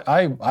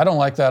 I don't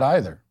like that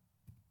either.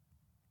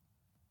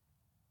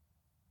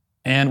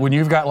 And when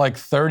you've got like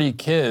 30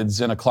 kids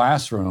in a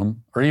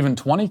classroom, or even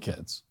 20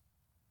 kids,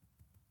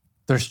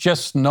 there's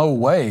just no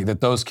way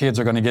that those kids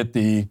are going to get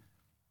the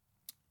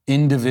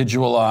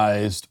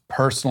individualized,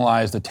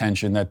 personalized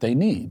attention that they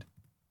need.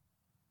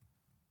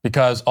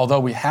 Because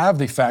although we have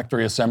the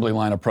factory assembly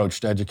line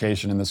approach to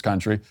education in this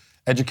country,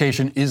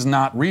 education is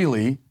not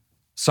really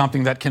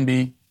something that can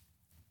be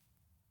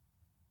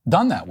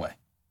done that way.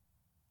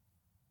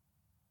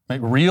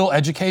 Real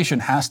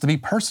education has to be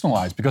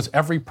personalized because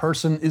every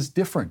person is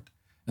different.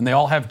 and they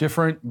all have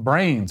different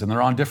brains, and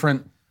they're on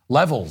different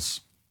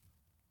levels.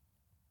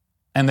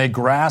 And they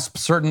grasp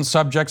certain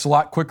subjects a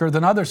lot quicker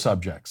than other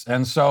subjects.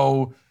 And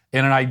so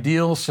in an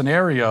ideal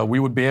scenario,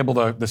 we would be able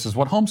to, this is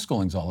what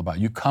homeschooling is all about.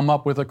 You come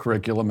up with a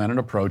curriculum and an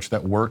approach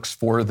that works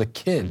for the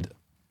kid.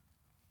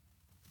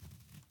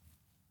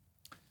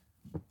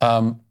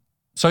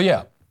 So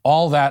yeah,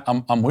 all that,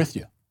 I'm with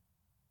you.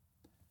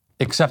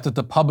 Except that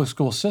the public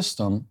school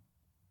system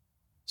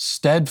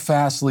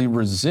steadfastly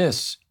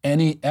resists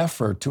any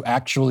effort to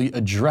actually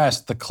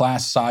address the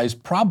class size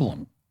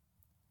problem.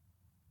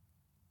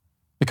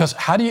 Because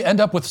how do you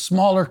end up with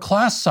smaller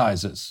class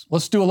sizes?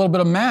 Let's do a little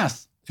bit of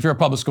math if you're a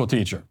public school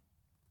teacher.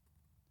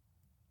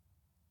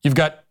 You've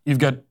got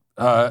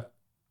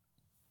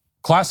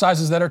class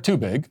sizes that are too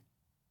big.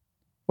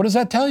 What does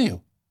that tell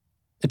you?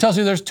 It tells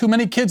you there's too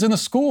many kids in the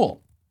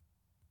school.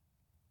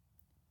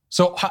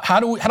 So how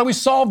do we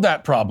solve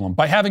that problem?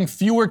 By having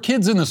fewer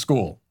kids in the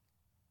school.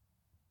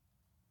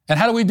 And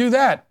how do we do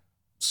that?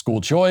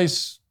 School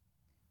choice,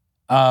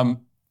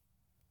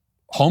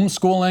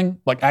 homeschooling,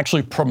 like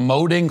actually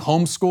promoting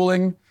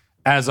homeschooling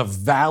as a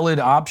valid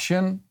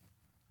option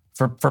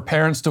for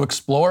parents to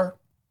explore.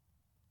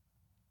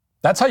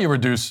 That's how you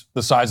reduce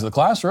the size of the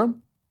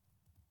classroom.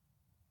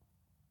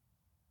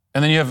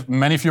 And then you have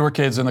many fewer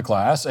kids in the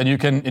class, and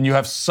you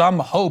have some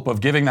hope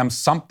of giving them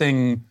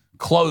something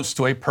close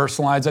to a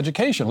personalized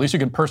education. At least you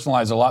can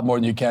personalize a lot more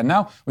than you can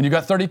now when you've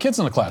got 30 kids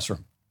in the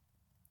classroom.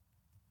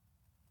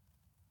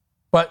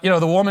 But,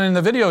 the woman in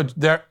the video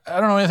there,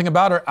 I don't know anything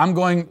about her.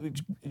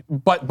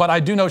 But I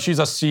do know she's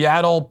a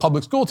Seattle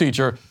public school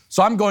teacher,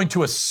 so I'm going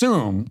to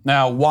assume,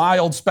 now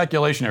wild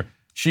speculation here,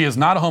 she is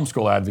not a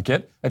homeschool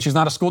advocate, and she's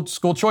not a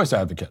school choice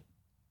advocate.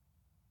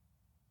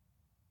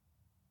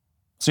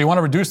 So you want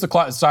to reduce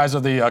the size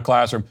of the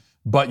classroom,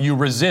 but you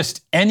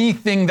resist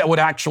anything that would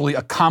actually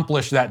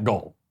accomplish that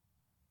goal.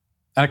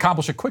 And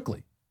accomplish it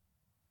quickly.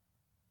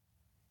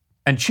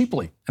 And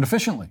cheaply and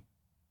efficiently.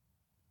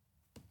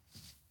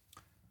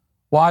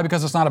 Why?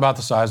 Because it's not about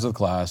the size of the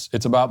class.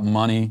 It's about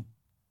money.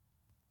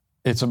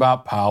 It's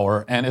about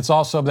power. And it's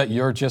also that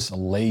you're just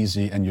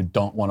lazy and you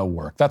don't want to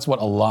work. That's what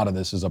a lot of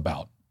this is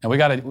about. And we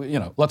got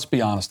to, let's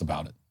be honest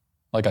about it.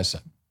 Like I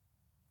said.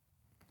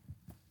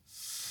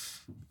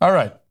 All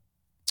right.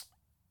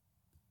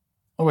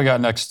 What do we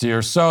got next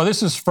here? So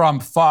this is from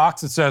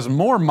Fox. It says,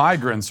 more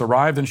migrants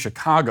arrived in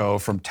Chicago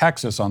from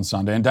Texas on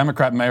Sunday, and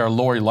Democrat Mayor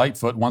Lori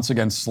Lightfoot once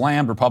again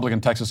slammed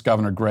Republican Texas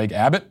Governor Greg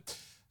Abbott,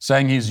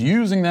 saying he's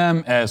using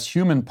them as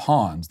human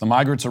pawns. The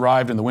migrants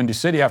arrived in the Windy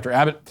City after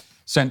Abbott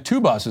sent 2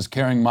 buses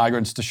carrying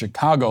migrants to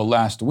Chicago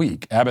last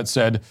week. Abbott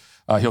said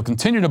he'll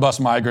continue to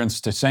bus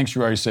migrants to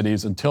sanctuary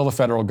cities until the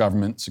federal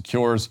government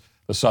secures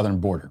the southern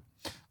border.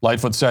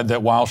 Lightfoot said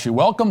that while she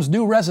welcomes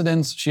new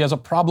residents, she has a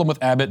problem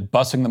with Abbott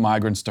busing the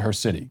migrants to her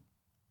city.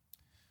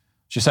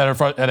 She said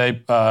at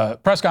a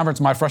press conference,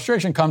 my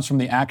frustration comes from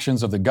the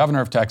actions of the governor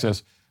of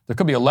Texas. There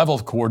could be a level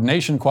of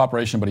coordination,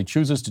 cooperation, but he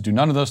chooses to do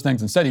none of those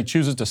things. Instead, he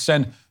chooses to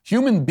send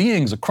human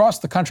beings across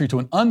the country to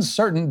an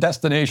uncertain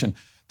destination.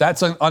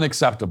 That's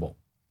unacceptable.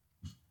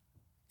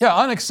 Yeah,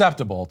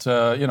 unacceptable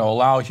to,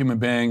 allow human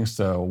beings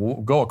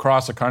to go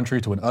across the country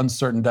to an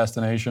uncertain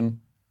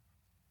destination.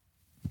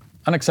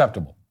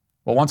 Unacceptable.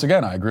 Well, once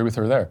again, I agree with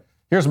her there.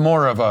 Here's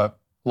more of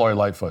Lori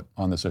Lightfoot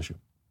on this issue.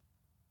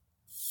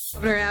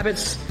 Governor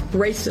Abbott's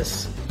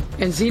racist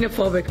and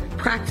xenophobic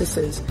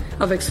practices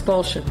of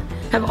expulsion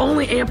have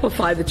only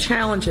amplified the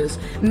challenges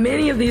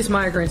many of these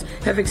migrants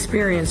have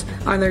experienced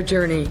on their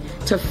journey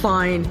to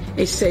find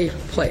a safe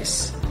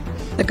place.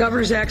 The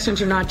governor's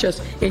actions are not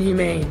just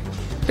inhumane,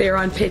 they are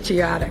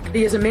unpatriotic.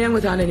 He is a man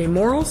without any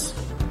morals,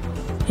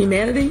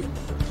 humanity,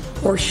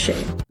 or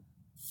shame.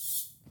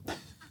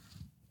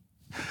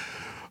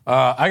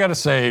 I got to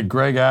say,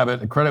 Greg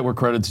Abbott, credit where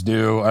credit's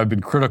due. I've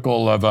been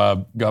critical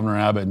of Governor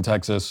Abbott in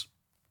Texas,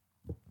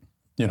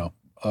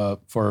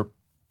 for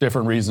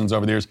different reasons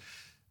over the years.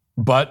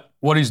 But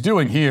what he's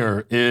doing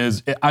here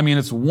is,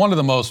 it's one of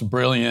the most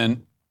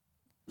brilliant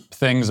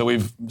things that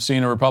we've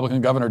seen a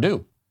Republican governor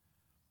do.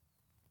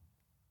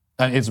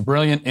 And it's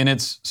brilliant in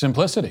its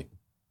simplicity.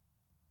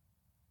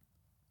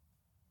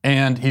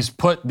 And he's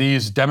put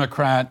these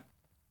Democrat,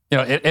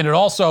 and it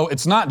also,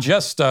 it's not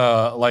just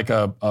like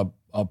a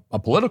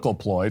political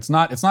ploy. It's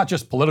not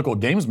just political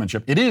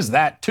gamesmanship. It is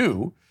that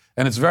too,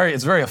 and it's very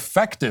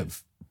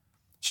effective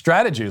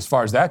strategy as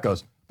far as that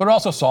goes. But it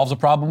also solves a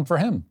problem for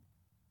him.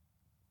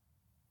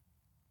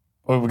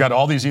 We've got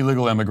all these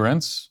illegal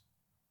immigrants.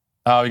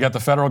 We got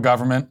the federal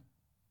government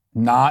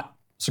not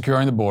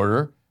securing the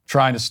border,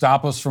 trying to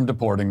stop us from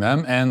deporting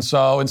them, and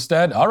so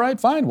instead, all right,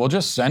 fine, we'll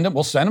just send them.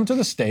 We'll send them to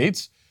the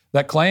states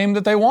that claim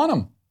that they want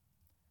them.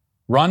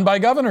 Run by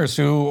governors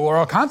who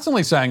are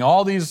constantly saying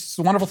all these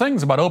wonderful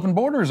things about open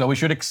borders that we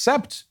should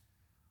accept,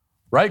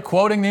 right?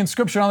 Quoting the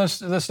inscription on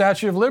the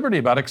Statue of Liberty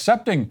about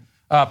accepting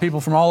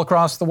people from all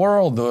across the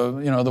world,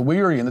 the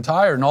weary and the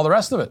tired and all the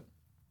rest of it.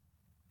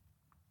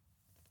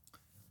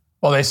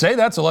 Well, they say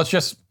that, so let's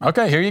just,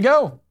 okay, here you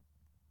go.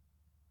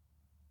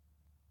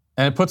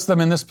 And it puts them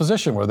in this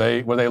position where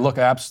they look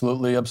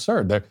absolutely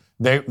absurd.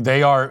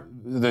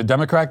 The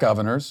Democrat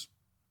governors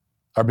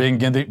are being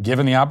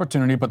given the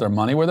opportunity to put their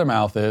money where their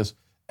mouth is,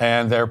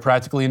 and they're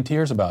practically in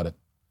tears about it.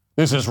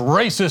 This is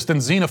racist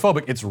and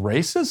xenophobic. It's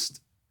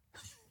racist?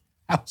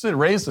 How is it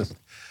racist?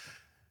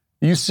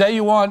 You say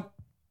you want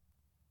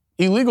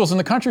illegals in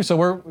the country,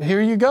 so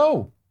here you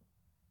go.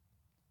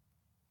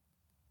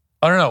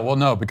 I don't know. Well,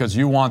 no, because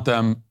you want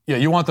them. Yeah,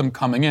 you want them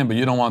coming in, but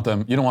you don't want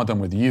them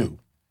with you.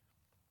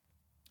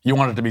 You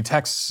want it to be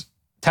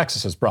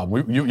Texas's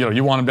problem.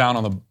 You want them down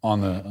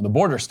on the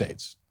border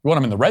states. You want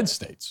them in the red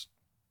states.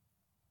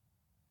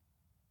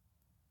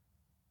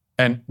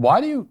 And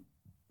why do you?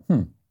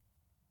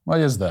 Why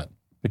is that?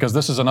 Because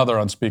this is another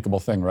unspeakable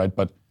thing, right?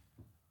 But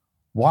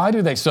why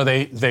do they? So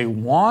they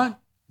want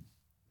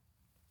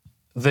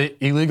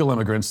the illegal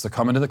immigrants to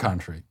come into the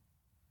country.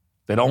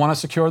 They don't want to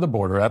secure the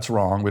border. That's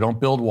wrong. We don't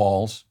build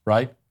walls,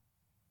 right?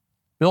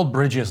 Build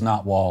bridges,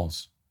 not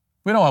walls.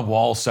 We don't have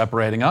walls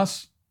separating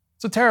us.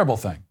 It's a terrible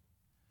thing.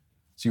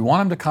 So you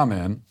want them to come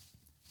in,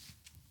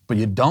 but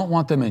you don't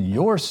want them in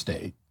your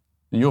state.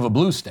 And you have a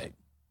blue state.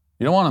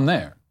 You don't want them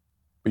there,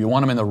 but you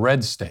want them in the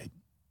red state.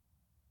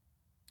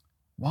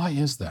 Why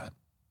is that?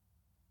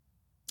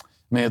 I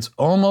mean, it's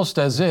almost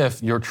as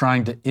if you're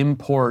trying to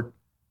import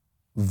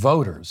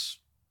voters.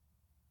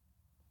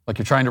 Like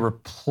you're trying to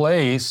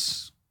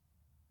replace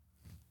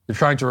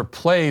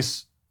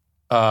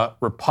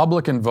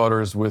Republican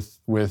voters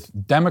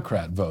with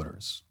Democrat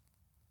voters.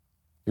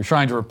 You're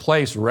trying to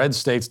replace red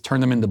states, turn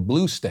them into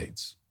blue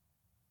states.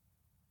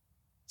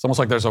 It's almost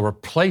like there's a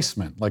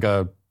replacement,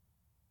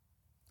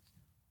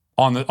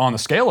 on the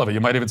scale of it,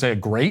 you might even say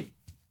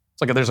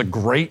there's a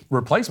great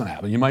replacement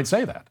happening. You might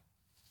say that.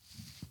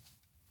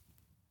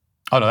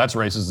 Oh no, that's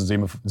racist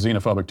and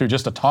xenophobic too.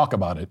 Just to talk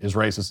about it is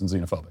racist and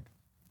xenophobic.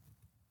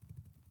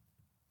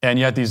 And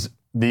yet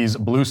these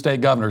blue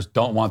state governors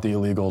don't want the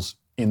illegals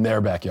in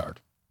their backyard.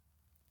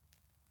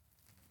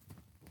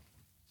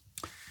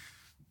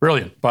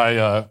 Brilliant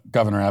by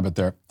Governor Abbott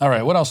there. All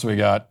right, what else do we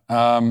got?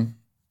 Okay,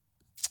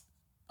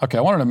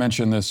 I wanted to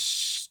mention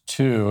this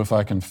too, if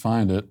I can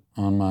find it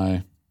on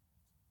my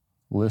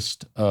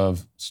list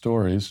of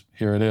stories.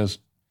 Here it is,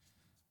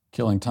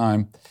 killing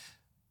time.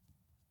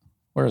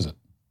 Where is it?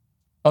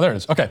 Oh, there it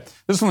is. Okay,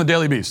 this is from the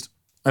Daily Beast.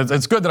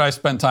 It's good that I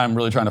spent time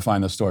really trying to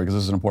find this story because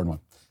this is an important one.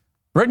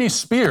 Britney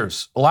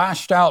Spears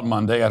lashed out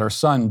Monday at her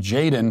son,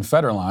 Jaden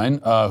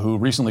Federline, who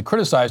recently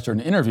criticized her in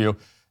an interview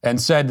and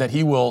said that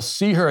he will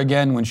see her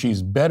again when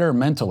she's better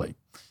mentally.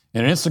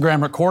 In an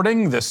Instagram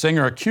recording, the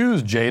singer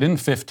accused Jaden,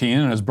 15,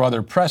 and his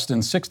brother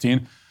Preston,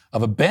 16,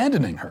 of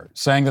abandoning her,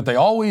 saying that they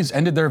always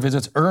ended their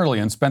visits early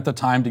and spent the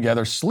time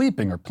together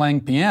sleeping or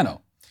playing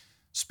piano.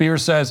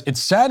 Spears says, "It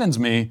saddens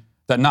me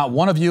that not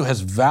one of you has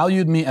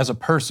valued me as a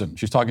person."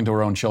 She's talking to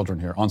her own children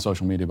here on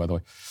social media, by the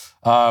way.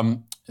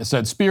 It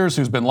said Spears,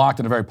 who's been locked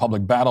in a very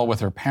public battle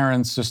with her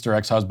parents, sister,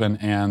 ex-husband,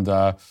 and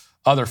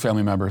other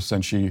family members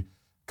since she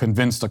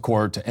convinced a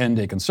court to end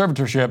a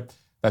conservatorship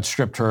that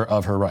stripped her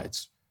of her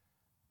rights.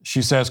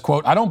 She says,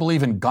 quote, "I don't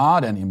believe in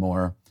God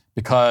anymore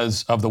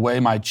because of the way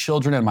my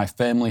children and my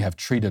family have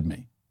treated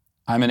me.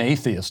 I'm an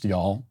atheist,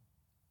 y'all."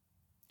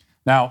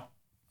 Now,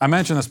 I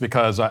mention this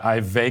because I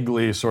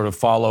vaguely sort of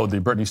followed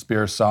the Britney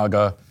Spears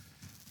saga,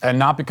 and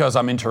not because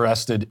I'm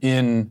interested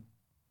in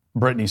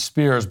Britney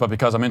Spears, but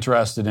because I'm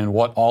interested in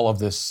what all of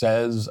this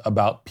says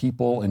about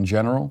people in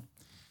general.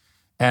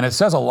 And it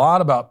says a lot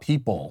about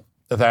people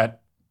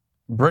that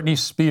Britney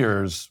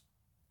Spears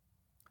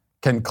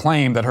can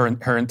claim that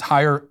her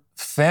entire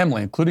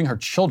family, including her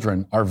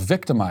children, are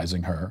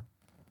victimizing her.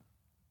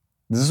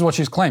 This is what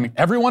she's claiming.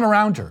 Everyone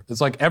around her.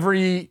 It's like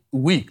every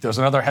week there's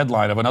another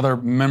headline of another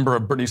member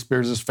of Britney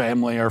Spears'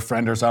 family or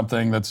friend or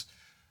something that's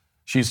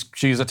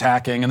she's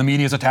attacking, and the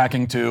media's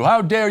attacking too.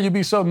 How dare you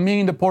be so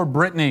mean to poor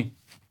Britney?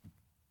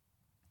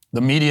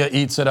 The media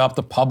eats it up.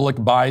 The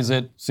public buys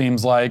it,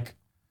 seems like.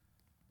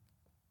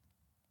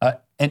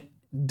 And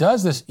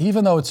does this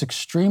even though it's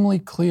extremely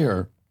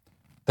clear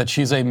that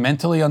she's a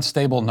mentally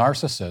unstable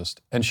narcissist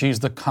and she's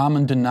the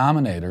common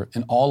denominator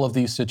in all of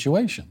these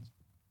situations.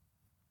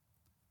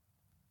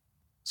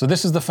 So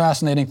this is the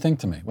fascinating thing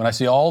to me. When I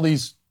see all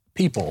these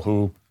people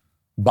who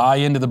buy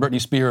into the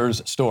Britney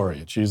Spears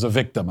story, she's a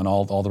victim and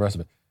all the rest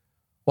of it.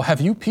 Well,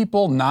 have you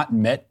people not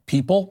met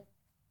people?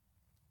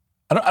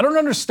 I don't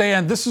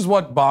understand. This is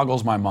what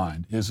boggles my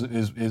mind, is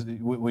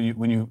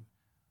when you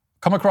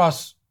come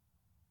across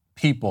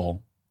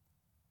people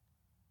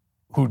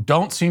who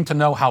don't seem to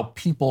know how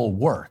people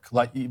work,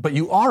 but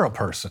you are a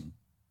person.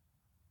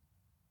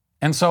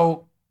 And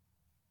so,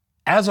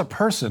 as a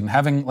person,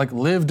 having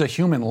lived a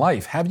human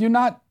life, have you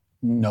not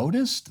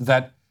noticed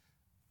that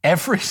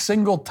every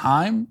single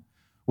time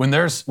when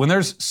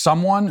there's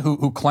someone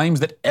who claims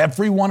that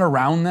everyone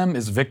around them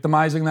is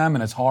victimizing them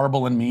and is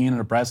horrible and mean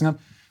and oppressing them,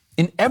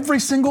 in every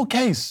single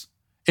case,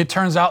 it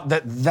turns out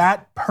that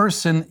that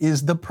person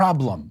is the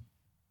problem.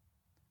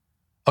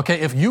 Okay,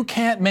 if you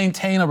can't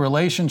maintain a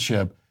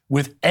relationship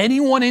with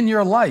anyone in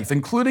your life,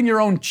 including your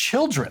own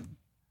children,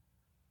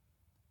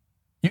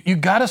 You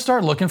got to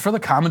start looking for the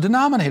common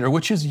denominator,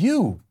 which is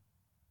you.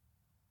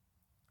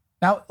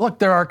 Now, look,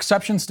 there are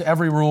exceptions to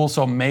every rule,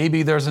 so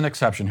maybe there's an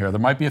exception here.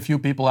 There might be a few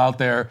people out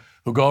there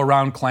who go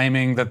around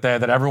claiming that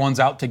everyone's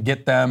out to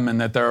get them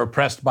and that they're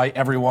oppressed by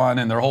everyone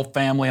and their whole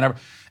family and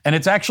everything. And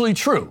it's actually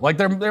true. Like,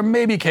 there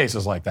may be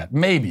cases like that,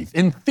 maybe,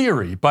 in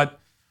theory. But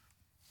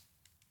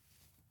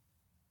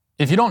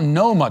if you don't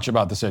know much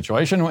about the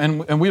situation,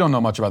 and we don't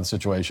know much about the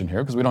situation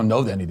here because we don't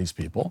know any of these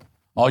people,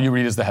 all you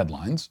read is the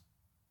headlines.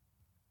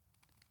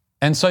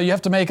 And so you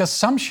have to make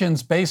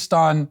assumptions based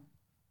on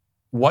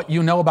what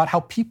you know about how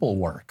people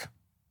work.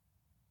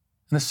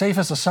 And the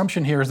safest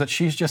assumption here is that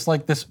she's just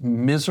like this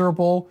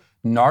miserable,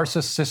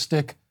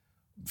 narcissistic,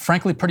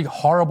 frankly, pretty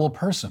horrible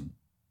person.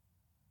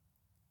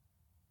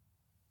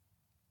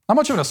 Not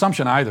much of an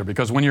assumption either,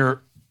 because when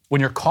you're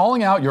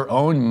calling out your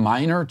own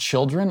minor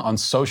children on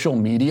social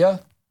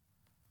media,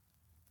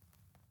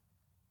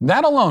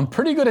 that alone,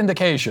 pretty good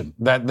indication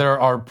that there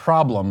are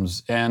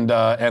problems, and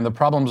the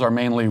problems are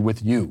mainly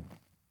with you.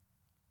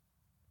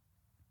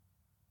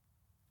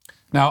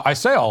 Now, I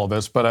say all of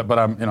this, but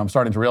I'm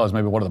starting to realize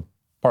maybe part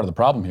of the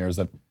problem here is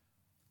that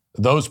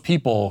those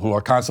people who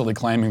are constantly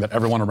claiming that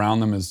everyone around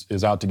them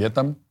is out to get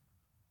them,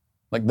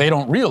 like, they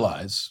don't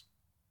realize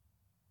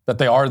that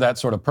they are that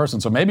sort of person.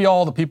 So maybe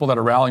all the people that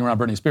are rallying around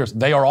Britney Spears,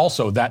 they are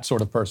also that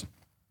sort of person.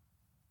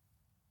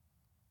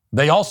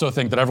 They also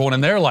think that everyone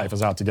in their life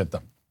is out to get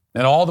them.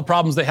 And all the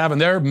problems they have in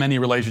their many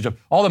relationships,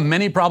 all the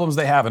many problems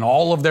they have in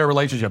all of their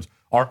relationships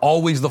are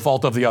always the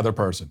fault of the other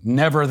person,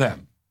 never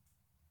them.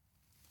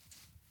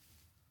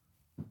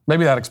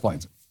 Maybe that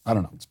explains it. I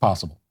don't know. It's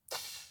possible.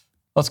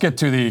 Let's get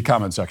to the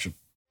comment section.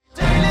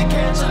 Daily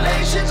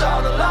cancellations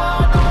are the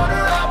law and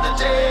order of the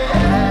day.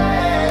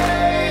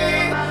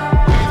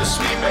 We the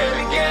sweet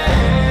baby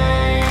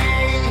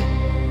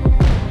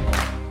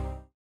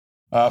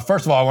gang.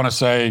 First of all, I want to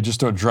say,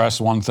 just to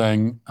address one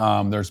thing,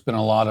 there's been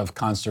a lot of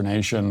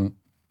consternation,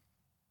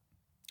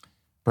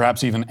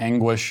 perhaps even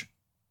anguish,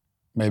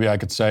 maybe I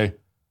could say,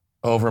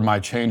 over my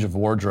change of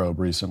wardrobe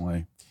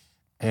recently.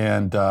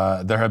 And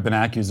there have been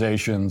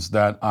accusations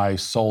that I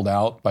sold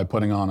out by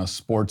putting on a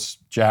sports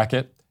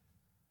jacket,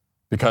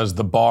 because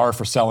the bar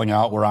for selling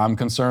out where I'm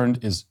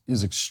concerned is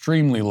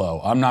extremely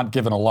low. I'm not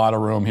given a lot of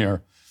room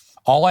here.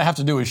 All I have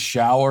to do is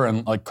shower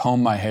and like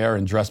comb my hair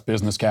and dress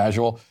business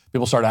casual.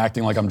 People start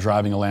acting like I'm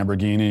driving a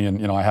Lamborghini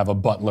and, I have a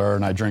butler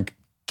and I drink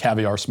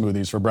caviar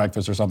smoothies for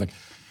breakfast or something.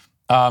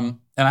 And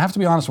I have to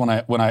be honest,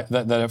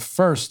 that at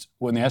first,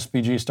 when the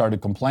SPG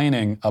started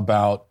complaining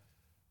about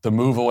the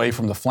move away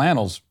from the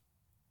flannels,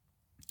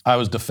 I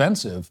was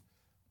defensive,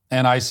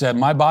 and I said,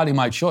 "My body,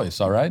 my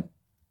choice." All right,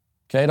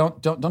 okay.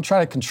 Don't try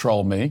to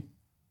control me.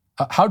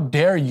 How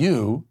dare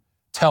you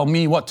tell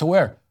me what to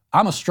wear?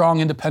 I'm a strong,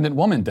 independent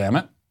woman. Damn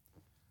it!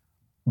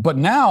 But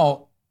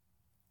now,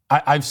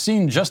 I've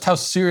seen just how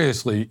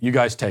seriously you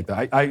guys take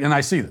that.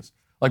 I see this.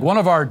 Like, one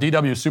of our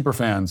DW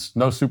superfans,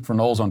 No Soup for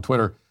Knowles on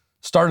Twitter,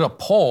 started a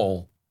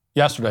poll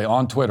yesterday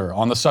on Twitter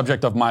on the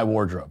subject of my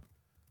wardrobe.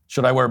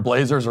 Should I wear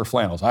blazers or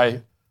flannels?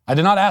 I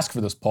did not ask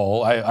for this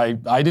poll. I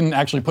didn't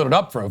actually put it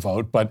up for a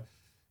vote, but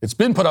it's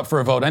been put up for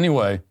a vote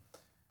anyway.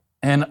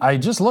 And I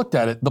just looked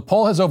at it. The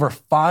poll has over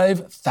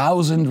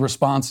 5,000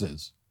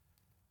 responses,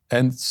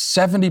 and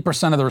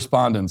 70% of the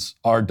respondents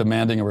are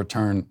demanding a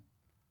return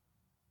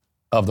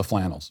of the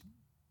flannels.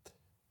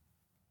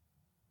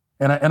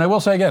 And I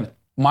will say again,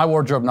 my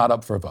wardrobe not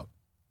up for a vote.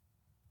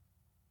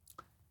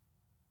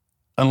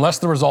 Unless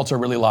the results are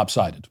really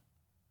lopsided.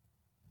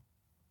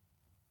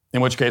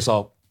 In which case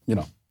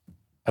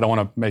I don't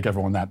want to make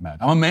everyone that mad.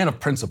 I'm a man of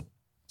principle.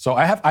 So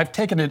I've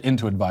taken it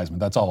into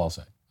advisement. That's all I'll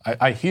say.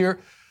 I hear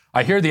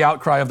the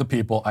outcry of the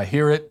people. I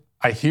hear it.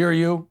 I hear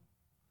you.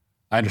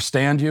 I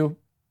understand you.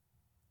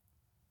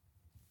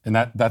 And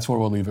that's where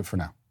we'll leave it for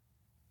now.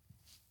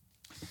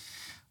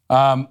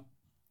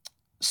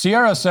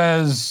 Sierra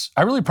says,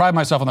 I really pride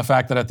myself on the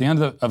fact that at the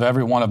end of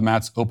every one of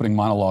Matt's opening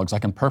monologues, I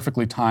can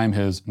perfectly time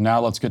his "now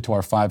let's get to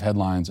our 5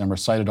 headlines" and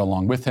recite it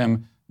along with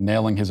him,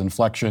 nailing his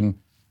inflection.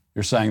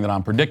 You're saying that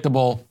I'm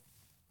predictable.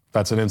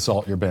 That's an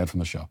insult. You're banned from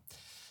the show.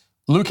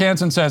 Luke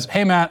Hansen says,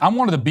 hey, Matt, I'm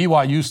one of the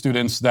BYU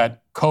students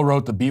that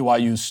co-wrote the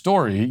BYU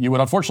story. You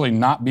would unfortunately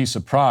not be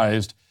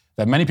surprised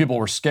that many people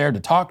were scared to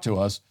talk to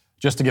us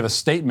just to give a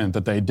statement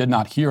that they did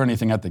not hear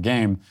anything at the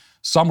game.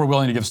 Some were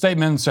willing to give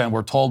statements and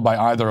were told by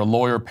either a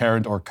lawyer,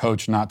 parent, or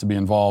coach not to be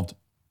involved.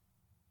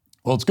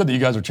 Well, it's good that you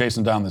guys are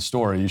chasing down this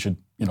story. You should,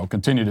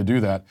 continue to do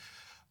that.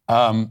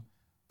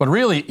 But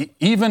really,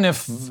 even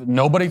if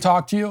nobody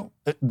talked to you,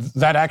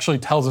 that actually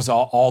tells us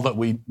all that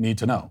we need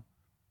to know.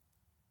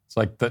 It's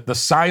like the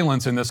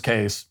silence in this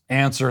case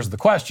answers the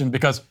question,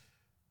 because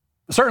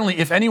certainly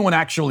if anyone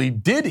actually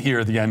did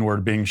hear the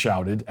N-word being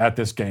shouted at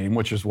this game,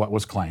 which is what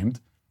was claimed,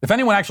 if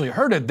anyone actually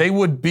heard it, they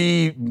would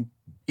be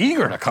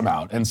eager to come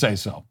out and say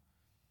so,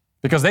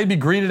 because they'd be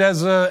greeted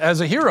as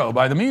a hero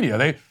by the media.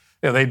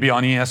 They'd be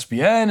on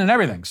ESPN and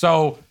everything.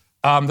 So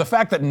the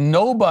fact that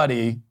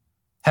nobody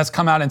has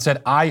come out and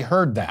said, I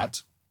heard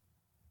that,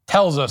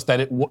 tells us that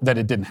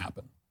it didn't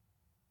happen.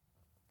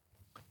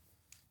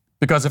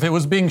 Because if it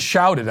was being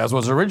shouted, as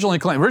was originally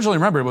claimed,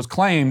 remember, it was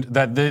claimed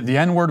that the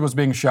N-word was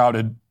being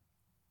shouted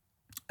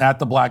at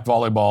the black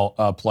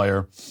volleyball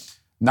player,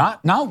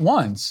 not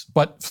once,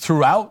 but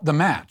throughout the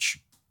match.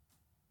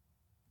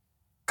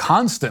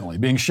 Constantly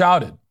being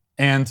shouted,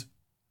 and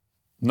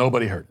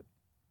nobody heard it.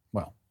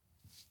 Well,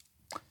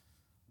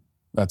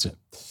 that's it.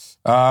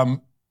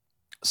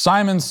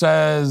 Simon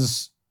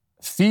says,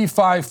 fee,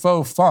 fi,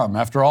 fo, fum.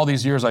 After all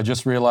these years, I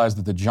just realized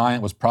that the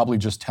giant was probably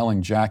just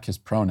telling Jack his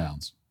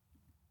pronouns.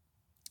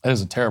 That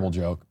is a terrible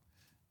joke.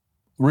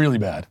 Really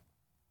bad.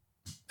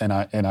 And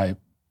I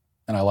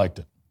liked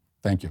it.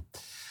 Thank you.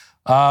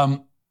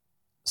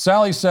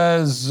 Sally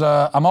says,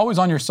 I'm always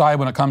on your side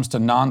when it comes to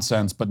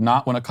nonsense, but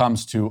not when it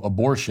comes to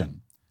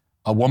abortion.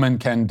 A woman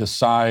can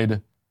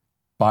decide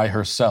by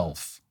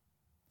herself.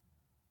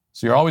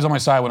 So you're always on my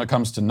side when it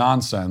comes to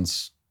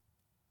nonsense,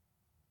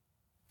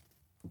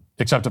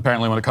 except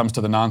apparently when it comes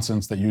to the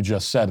nonsense that you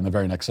just said in the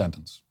very next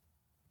sentence.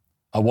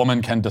 A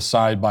woman can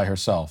decide by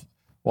herself.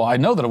 Well, I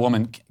know that a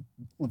woman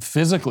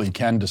physically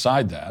can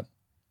decide that,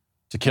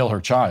 to kill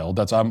her child.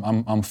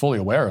 I'm fully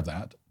aware of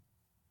that.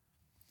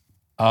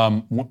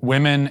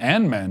 Women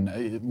and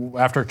men,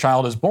 after a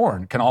child is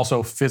born, can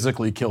also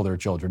physically kill their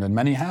children, and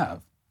many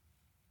have.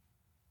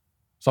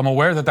 So I'm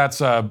aware that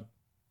that's a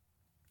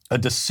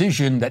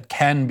decision that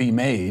can be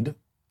made.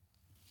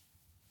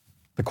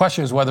 The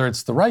question is whether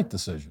it's the right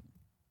decision.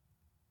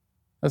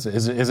 Is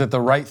it the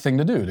right thing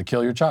to do, to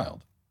kill your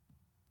child?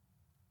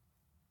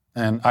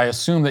 And I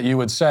assume that you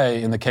would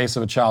say, in the case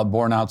of a child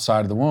born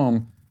outside of the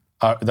womb,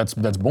 that's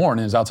born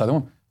and is outside the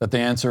womb, that the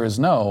answer is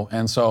no.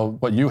 And so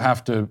what you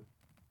have to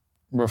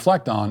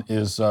reflect on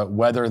is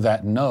whether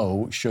that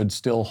no should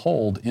still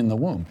hold in the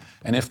womb.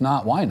 And if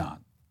not, why not?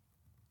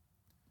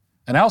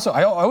 And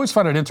I always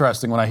find it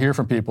interesting when I hear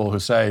from people who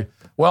say,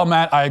 well,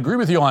 Matt, I agree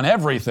with you on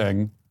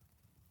everything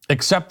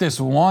except this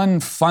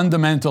one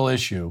fundamental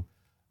issue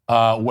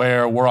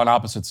where we're on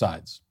opposite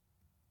sides.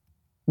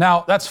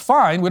 Now, that's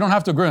fine. We don't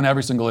have to agree on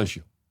every single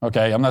issue,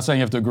 okay? I'm not saying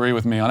you have to agree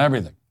with me on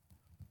everything.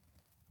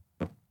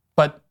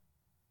 But,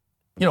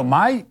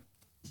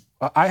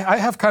 I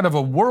have kind of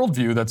a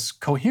worldview that's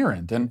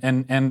coherent,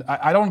 and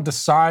I don't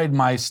decide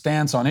my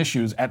stance on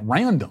issues at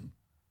random.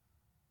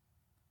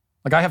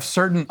 Like, I have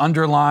certain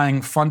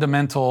underlying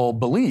fundamental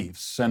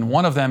beliefs, and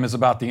one of them is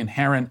about the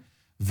inherent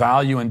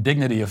value and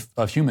dignity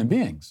of human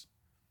beings.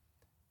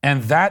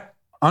 And that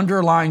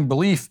underlying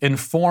belief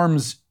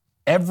informs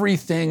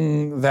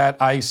everything that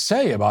I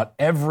say about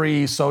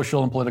every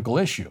social and political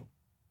issue.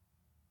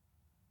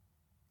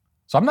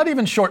 So I'm not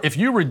even sure, if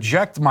you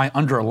reject my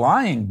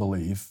underlying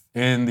belief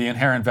in the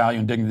inherent value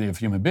and dignity of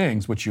human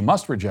beings, which you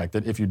must reject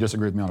it if you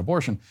disagree with me on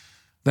abortion,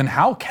 then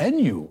how can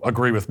you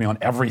agree with me on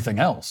everything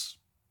else?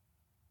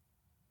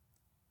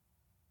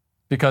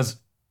 Because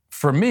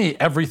for me,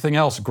 everything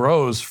else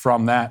grows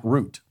from that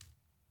root,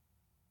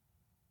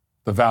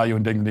 the value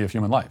and dignity of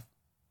human life.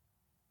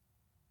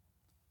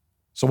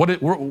 So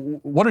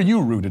what are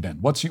you rooted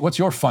in? What's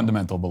your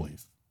fundamental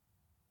belief?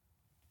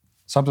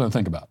 Something to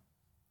think about.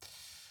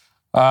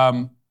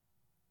 And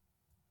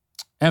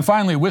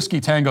finally, Whiskey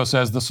Tango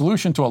says, the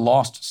solution to a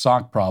lost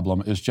sock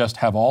problem is just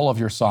have all of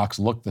your socks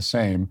look the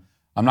same.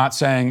 I'm not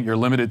saying you're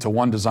limited to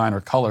one design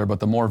or color, but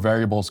the more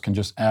variables can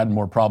just add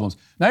more problems.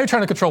 Now you're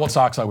trying to control what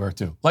socks I wear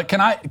too. Like, can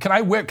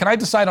I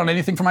decide on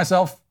anything for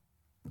myself?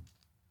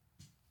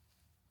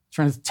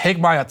 Trying to take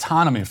my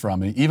autonomy from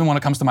me, even when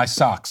it comes to my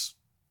socks.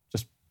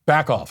 Just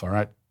back off, all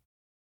right?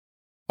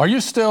 Are you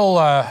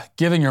still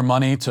giving your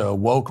money to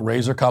woke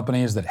razor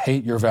companies that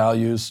hate your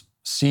values,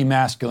 see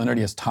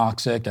masculinity as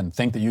toxic, and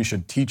think that you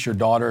should teach your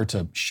daughter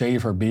to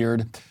shave her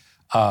beard?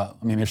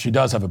 If she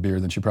does have a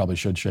beard, then she probably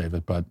should shave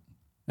it. But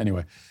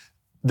anyway,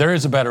 there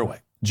is a better way.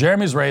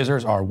 Jeremy's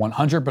razors are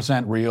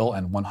 100% real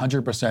and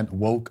 100%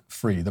 woke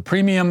free. The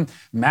premium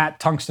matte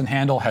tungsten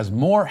handle has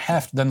more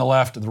heft than the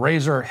left. The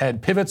razor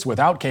head pivots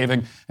without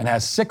caving and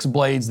has 6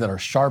 blades that are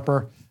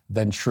sharper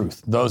than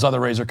truth. Those other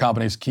razor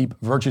companies keep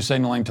virtue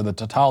signaling to the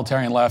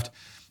totalitarian left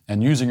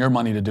and using your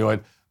money to do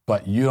it,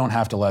 but you don't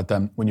have to let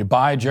them. When you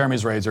buy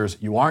Jeremy's razors,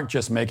 you aren't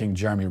just making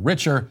Jeremy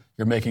richer,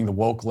 you're making the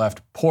woke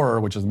left poorer,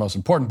 which is the most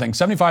important thing.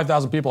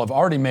 75,000 people have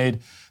already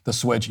made the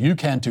switch. You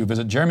can too.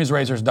 Visit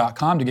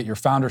jeremysrazors.com to get your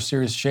Founder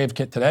Series Shave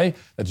Kit today.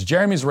 That's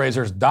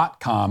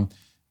jeremysrazors.com.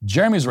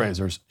 Jeremy's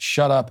Razors,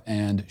 shut up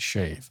and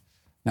shave.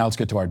 Now let's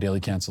get to our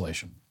daily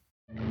cancellation.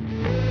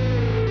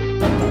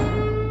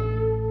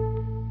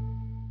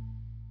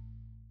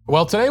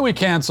 Well, today we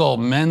cancel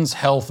Men's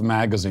Health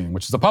Magazine,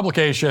 which is a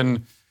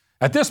publication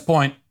at this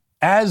point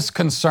as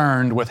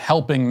concerned with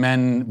helping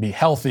men be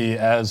healthy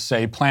as,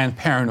 say, Planned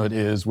Parenthood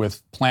is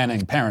with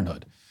planning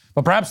parenthood.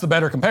 But perhaps the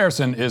better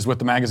comparison is with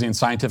the magazine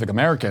Scientific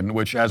American,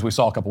 which, as we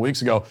saw a couple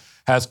weeks ago,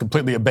 has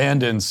completely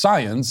abandoned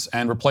science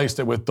and replaced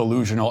it with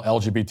delusional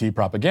LGBT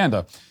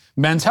propaganda.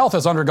 Men's Health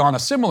has undergone a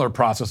similar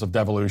process of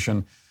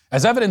devolution,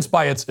 as evidenced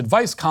by its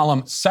advice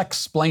column,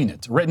 Sexplain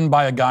It, written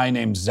by a guy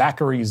named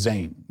Zachary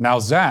Zane. Now,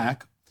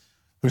 Zach,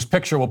 whose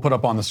picture we'll put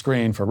up on the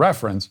screen for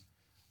reference,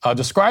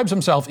 describes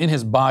himself in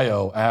his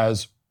bio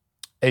as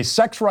a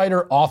sex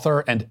writer,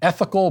 author, and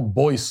ethical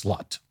boy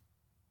slut.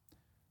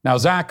 Now,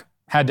 Zach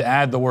had to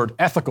add the word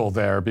ethical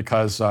there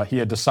because he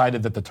had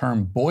decided that the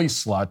term boy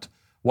slut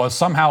was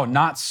somehow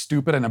not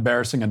stupid and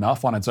embarrassing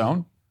enough on its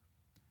own.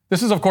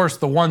 This is, of course,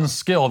 the one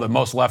skill that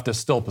most leftists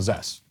still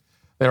possess.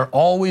 They are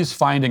always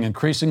finding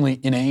increasingly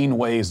inane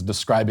ways of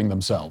describing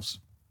themselves.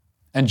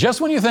 And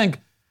just when you think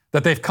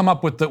that they've come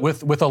up with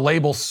a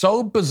label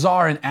so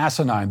bizarre and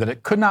asinine that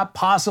it could not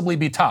possibly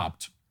be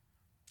topped,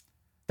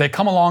 they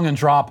come along and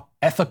drop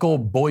ethical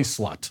boy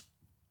slut.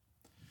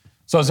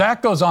 So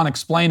Zach goes on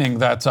explaining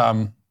that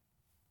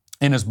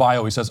in his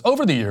bio, he says,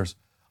 over the years,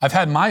 I've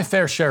had my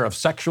fair share of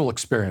sexual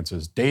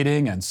experiences,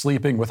 dating and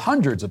sleeping with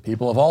hundreds of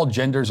people of all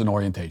genders and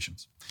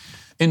orientations.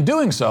 In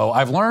doing so,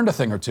 I've learned a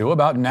thing or two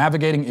about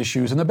navigating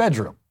issues in the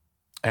bedroom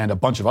and a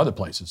bunch of other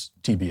places,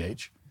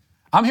 TBH.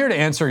 I'm here to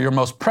answer your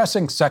most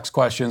pressing sex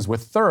questions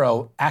with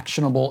thorough,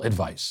 actionable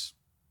advice.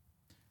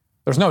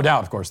 There's no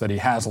doubt, of course, that he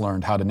has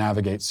learned how to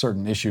navigate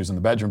certain issues in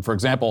the bedroom. For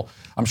example,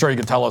 I'm sure he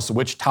could tell us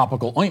which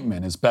topical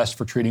ointment is best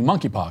for treating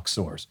monkeypox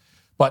sores.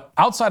 But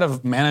outside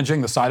of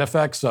managing the side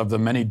effects of the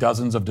many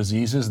dozens of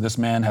diseases this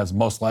man has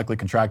most likely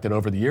contracted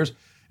over the years,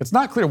 it's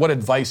not clear what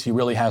advice he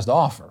really has to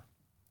offer,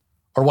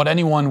 or what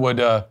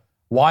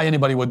why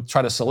anybody would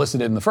try to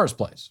solicit it in the first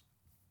place.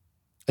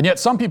 And yet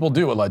some people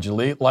do,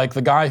 allegedly, like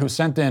the guy who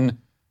sent in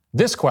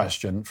this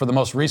question for the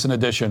most recent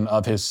edition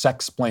of his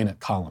Sexplain It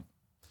column.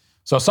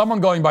 So someone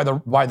going by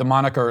the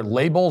moniker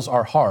Labels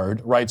Are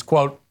Hard writes,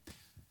 quote,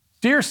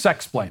 Dear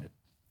Sexplain It,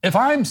 if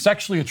I'm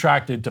sexually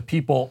attracted to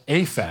people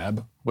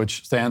AFAB,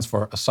 which stands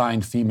for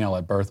assigned female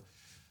at birth,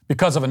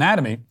 because of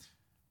anatomy,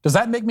 does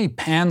that make me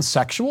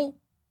pansexual?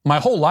 My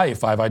whole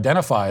life I've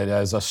identified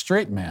as a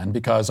straight man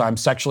because I'm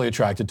sexually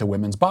attracted to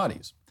women's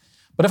bodies.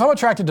 But if I'm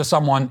attracted to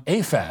someone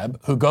AFAB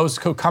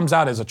who comes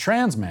out as a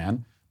trans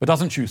man but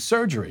doesn't choose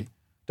surgery,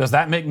 does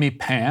that make me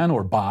pan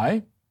or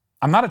bi?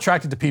 I'm not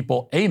attracted to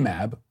people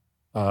AMAB,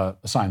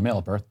 assigned male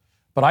at birth,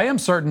 but I am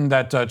certain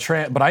that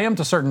I am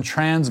to certain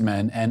trans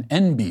men and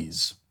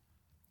NBs,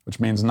 which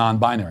means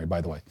non-binary,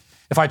 by the way.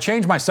 If I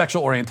change my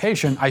sexual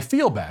orientation, I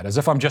feel bad, as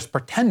if I'm just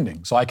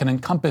pretending so I can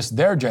encompass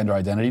their gender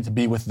identity to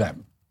be with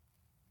them.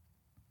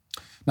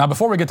 Now,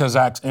 before we get to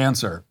Zach's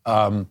answer,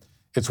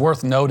 it's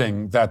worth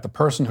noting that the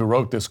person who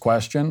wrote this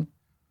question,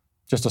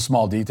 just a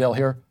small detail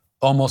here,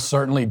 almost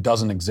certainly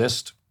doesn't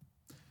exist.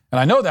 And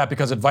I know that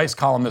because advice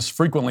columnists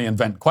frequently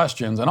invent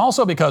questions, and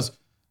also because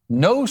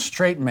no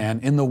straight man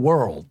in the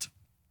world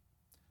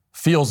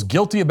feels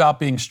guilty about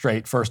being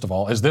straight, first of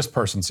all, as this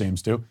person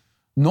seems to,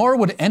 nor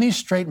would any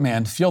straight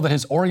man feel that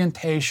his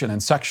orientation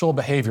and sexual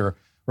behavior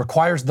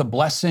requires the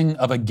blessing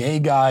of a gay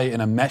guy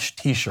in a mesh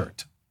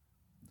t-shirt.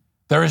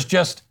 There is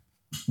just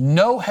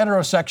no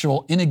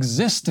heterosexual in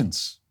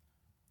existence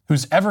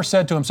who's ever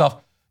said to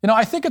himself,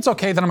 I think it's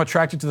okay that I'm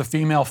attracted to the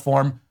female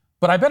form,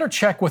 but I better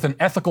check with an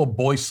ethical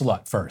boy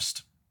slut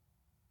first.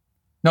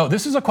 No,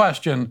 this is a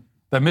question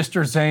that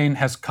Mr. Zane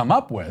has come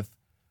up with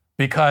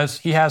because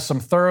he has some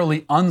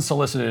thoroughly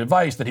unsolicited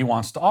advice that he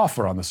wants to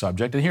offer on the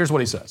subject, and here's what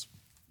he says.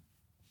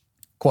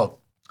 Quote,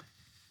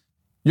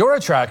 your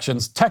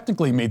attractions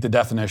technically meet the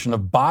definition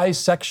of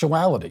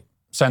bisexuality,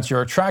 since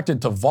you're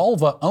attracted to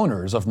vulva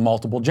owners of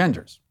multiple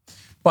genders.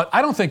 But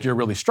I don't think you're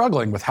really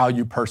struggling with how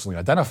you personally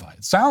identify.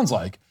 It sounds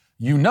like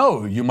you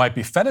might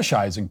be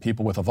fetishizing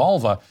people with a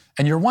vulva,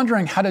 and you're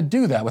wondering how to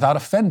do that without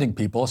offending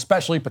people,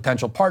 especially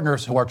potential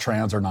partners who are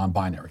trans or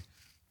non-binary.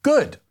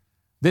 Good.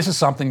 This is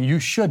something you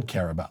should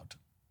care about.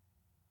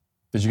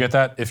 Did you get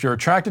that? If you're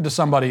attracted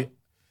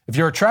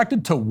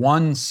to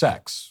one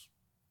sex,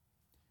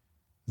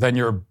 then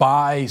you're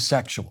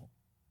bisexual.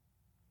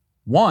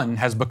 One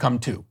has become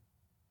two.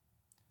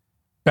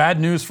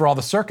 Bad news for all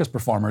the circus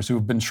performers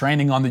who've been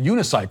training on the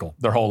unicycle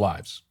their whole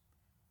lives.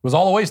 It was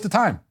all a waste of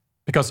time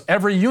because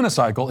every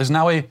unicycle is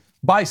now a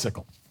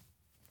bicycle.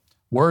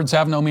 Words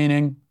have no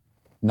meaning.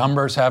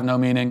 Numbers have no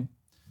meaning.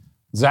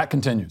 Zach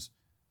continues.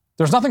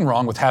 There's nothing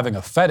wrong with having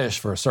a fetish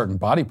for a certain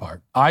body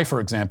part. I, for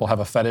example, have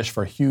a fetish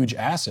for huge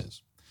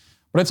asses.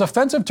 But it's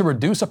offensive to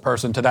reduce a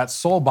person to that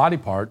sole body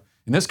part,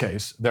 in this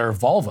case, their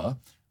vulva,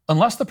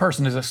 unless the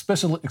person is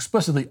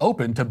explicitly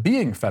open to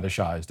being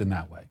fetishized in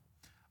that way.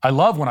 I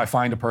love when I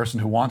find a person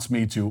who wants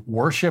me to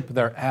worship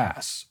their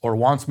ass or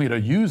wants me to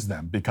use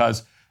them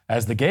because,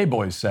 as the gay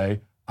boys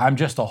say, I'm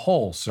just a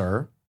hole,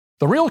 sir.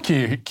 The real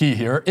key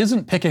here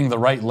isn't picking the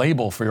right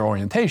label for your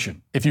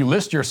orientation. If you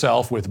list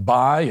yourself with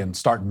bi and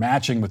start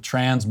matching with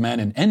trans men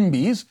and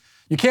NBs,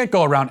 you can't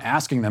go around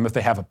asking them if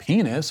they have a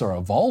penis or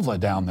a vulva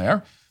down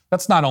there.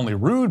 That's not only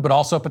rude, but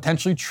also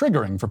potentially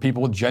triggering for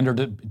people with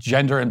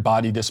gender and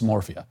body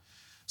dysmorphia.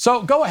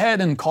 So go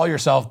ahead and call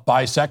yourself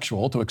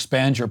bisexual to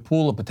expand your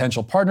pool of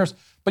potential partners,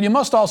 but you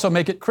must also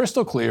make it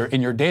crystal clear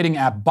in your dating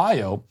app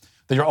bio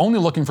that you're only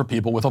looking for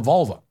people with a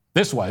vulva.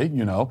 This way,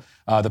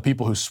 the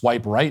people who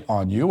swipe right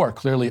on you are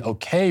clearly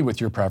okay with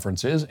your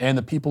preferences, and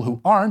the people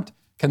who aren't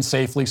can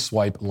safely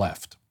swipe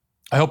left.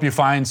 I hope you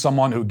find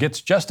someone who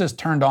gets just as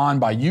turned on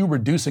by you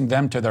reducing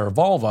them to their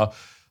vulva,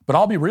 but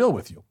I'll be real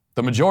with you.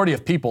 The majority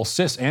of people,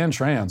 cis and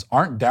trans,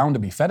 aren't down to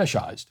be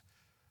fetishized.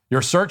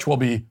 Your search will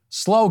be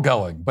slow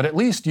going, but at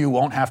least you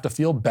won't have to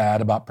feel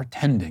bad about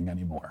pretending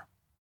anymore.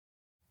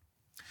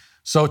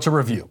 So to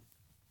review,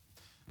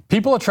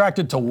 people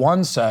attracted to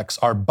one sex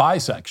are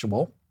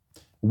bisexual.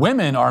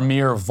 Women are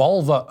mere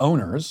vulva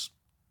owners.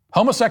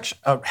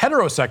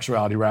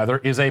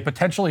 Heterosexuality, is a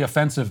potentially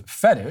offensive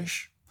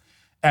fetish.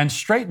 And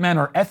straight men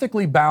are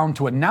ethically bound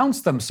to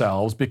announce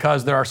themselves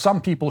because there are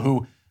some people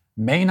who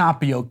may not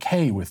be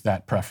okay with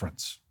that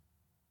preference.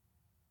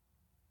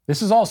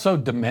 This is all so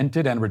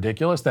demented and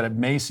ridiculous that it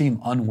may seem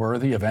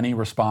unworthy of any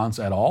response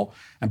at all,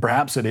 and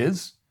perhaps it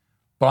is.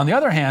 But on the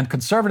other hand,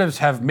 conservatives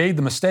have made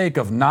the mistake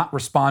of not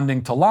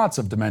responding to lots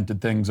of demented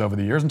things over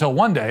the years until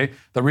one day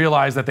they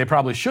realized that they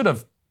probably should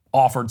have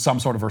offered some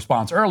sort of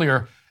response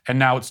earlier, and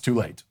now it's too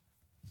late.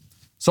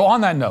 So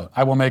on that note,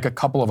 I will make a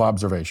couple of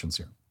observations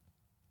here.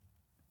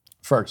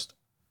 First,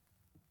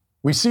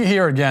 we see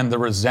here again the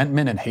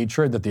resentment and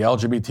hatred that the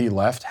LGBT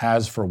left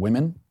has for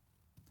women.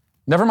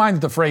 Never mind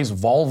that the phrase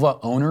vulva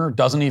owner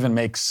doesn't even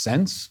make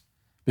sense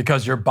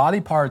because your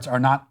body parts are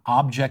not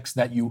objects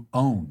that you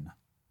own,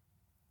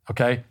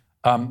 okay?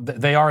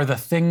 They are the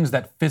things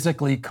that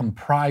physically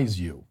comprise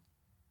you.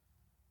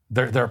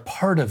 They're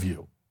part of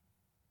you.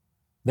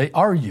 They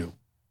are you,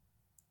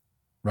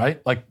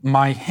 right? Like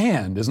my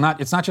hand it's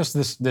not just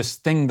this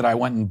thing that I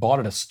went and bought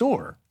at a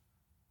store.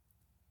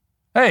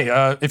 Hey,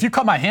 if you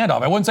cut my hand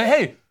off, I wouldn't say,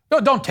 hey,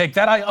 no, don't take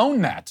that, I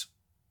own that.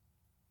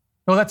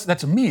 No,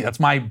 that's me, that's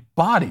my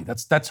body,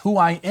 that's who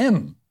I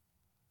am.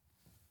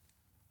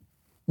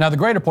 Now, the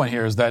greater point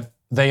here is that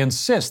they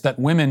insist that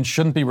women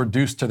shouldn't be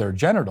reduced to their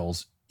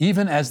genitals,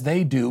 even as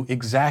they do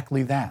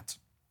exactly that.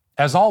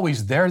 As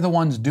always, they're the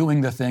ones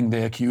doing the thing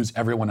they accuse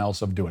everyone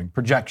else of doing,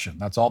 projection,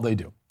 that's all they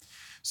do.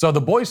 So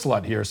the boy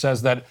slut here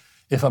says that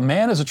if a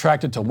man is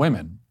attracted to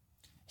women,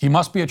 he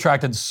must be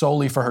attracted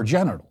solely for her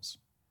genitals.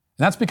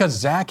 And that's because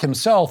Zach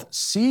himself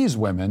sees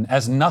women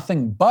as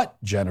nothing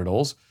but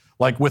genitals,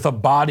 like with a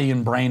body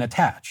and brain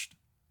attached.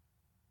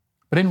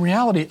 But in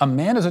reality, a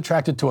man is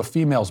attracted to a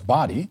female's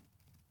body.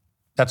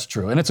 That's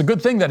true. And it's a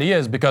good thing that he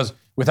is, because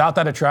without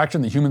that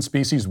attraction, the human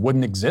species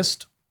wouldn't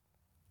exist.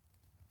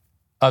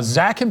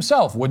 Zach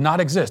himself would not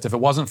exist if it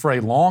wasn't for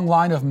a long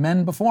line of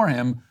men before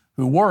him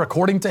who were,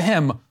 according to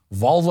him,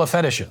 vulva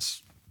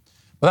fetishists.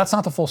 But that's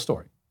not the full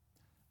story.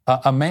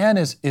 A man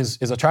is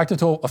attracted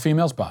to a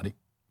female's body,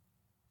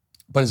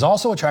 but is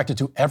also attracted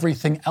to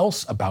everything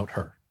else about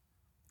her,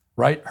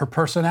 right? Her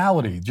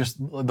personality, just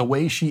the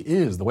way she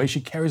is, the way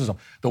she carries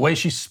herself, the way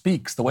she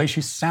speaks, the way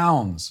she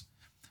sounds,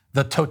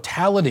 the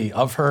totality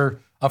of her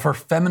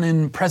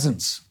feminine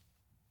presence.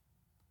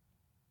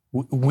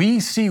 We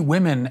see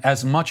women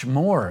as much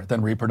more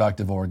than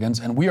reproductive organs,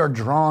 and we are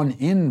drawn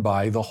in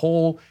by the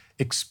whole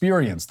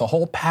experience, the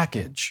whole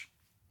package.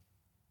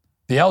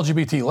 The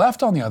LGBT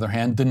left, on the other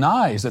hand,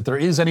 denies that there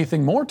is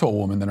anything more to a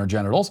woman than her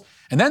genitals,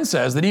 and then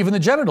says that even the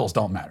genitals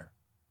don't matter.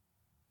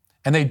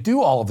 And they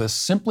do all of this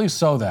simply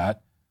so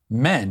that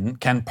men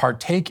can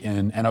partake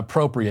in and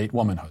appropriate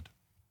womanhood.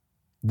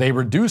 They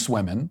reduce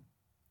women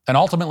and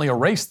ultimately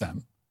erase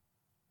them,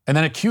 and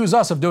then accuse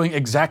us of doing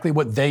exactly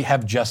what they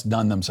have just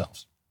done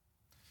themselves.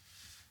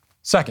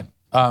 Second,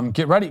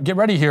 get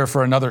ready here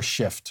for another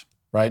shift,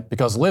 right?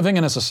 Because living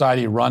in a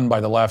society run by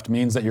the left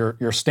means that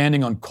you're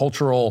standing on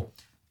cultural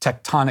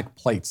tectonic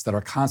plates that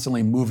are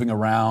constantly moving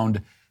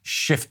around,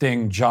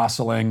 shifting,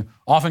 jostling,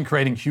 often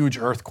creating huge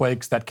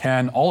earthquakes that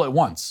can, all at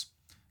once,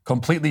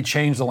 completely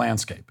change the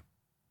landscape.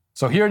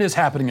 So here it is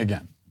happening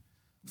again.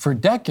 For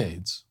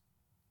decades,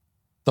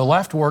 the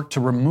left worked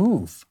to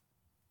remove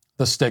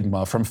the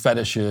stigma from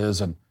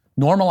fetishes and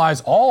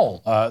normalize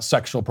all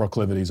sexual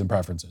proclivities and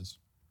preferences.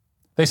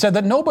 They said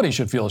that nobody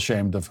should feel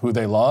ashamed of who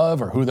they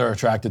love or who they're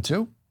attracted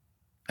to.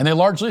 And they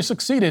largely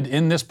succeeded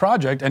in this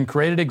project and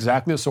created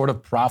exactly the sort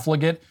of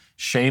profligate,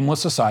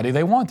 shameless society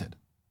they wanted.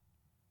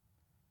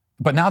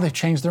 But now they've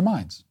changed their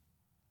minds.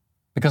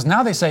 Because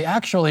now they say,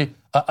 actually,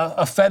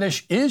 a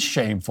fetish is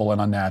shameful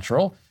and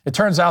unnatural. It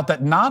turns out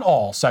that not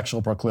all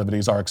sexual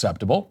proclivities are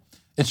acceptable.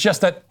 It's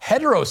just that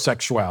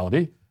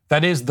heterosexuality,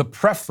 that is the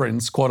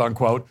preference, quote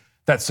unquote,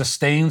 that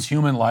sustains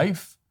human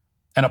life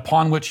and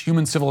upon which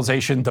human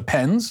civilization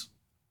depends,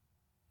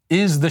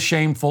 is the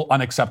shameful,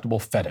 unacceptable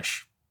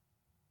fetish.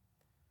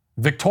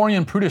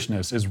 Victorian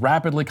prudishness is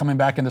rapidly coming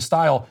back into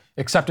style,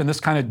 except in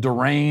this kind of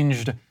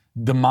deranged,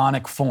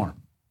 demonic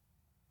form.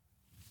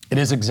 It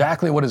is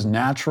exactly what is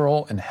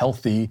natural and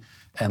healthy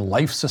and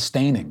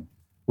life-sustaining,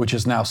 which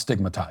is now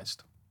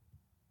stigmatized.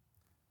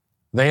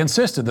 They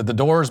insisted that the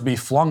doors be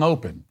flung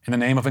open in the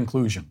name of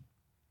inclusion.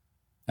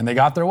 And they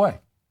got their way.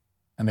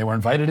 And they were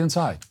invited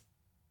inside.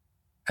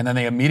 And then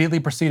they immediately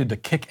proceeded to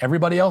kick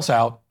everybody else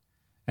out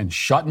and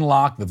shut and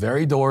lock the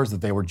very doors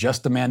that they were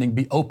just demanding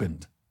be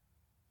opened.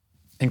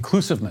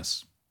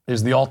 Inclusiveness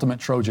is the ultimate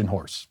Trojan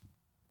horse.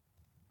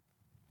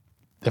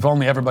 If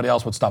only everybody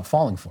else would stop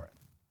falling for it.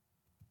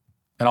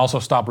 And also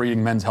stop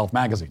reading Men's Health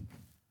magazine.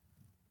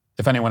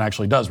 If anyone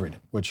actually does read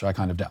it, which I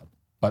kind of doubt.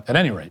 But at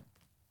any rate,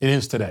 it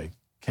is today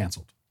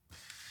canceled.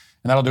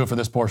 And that'll do it for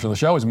this portion of the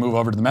show as we move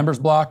over to the members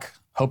block.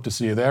 Hope to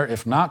see you there.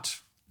 If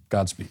not,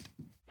 Godspeed.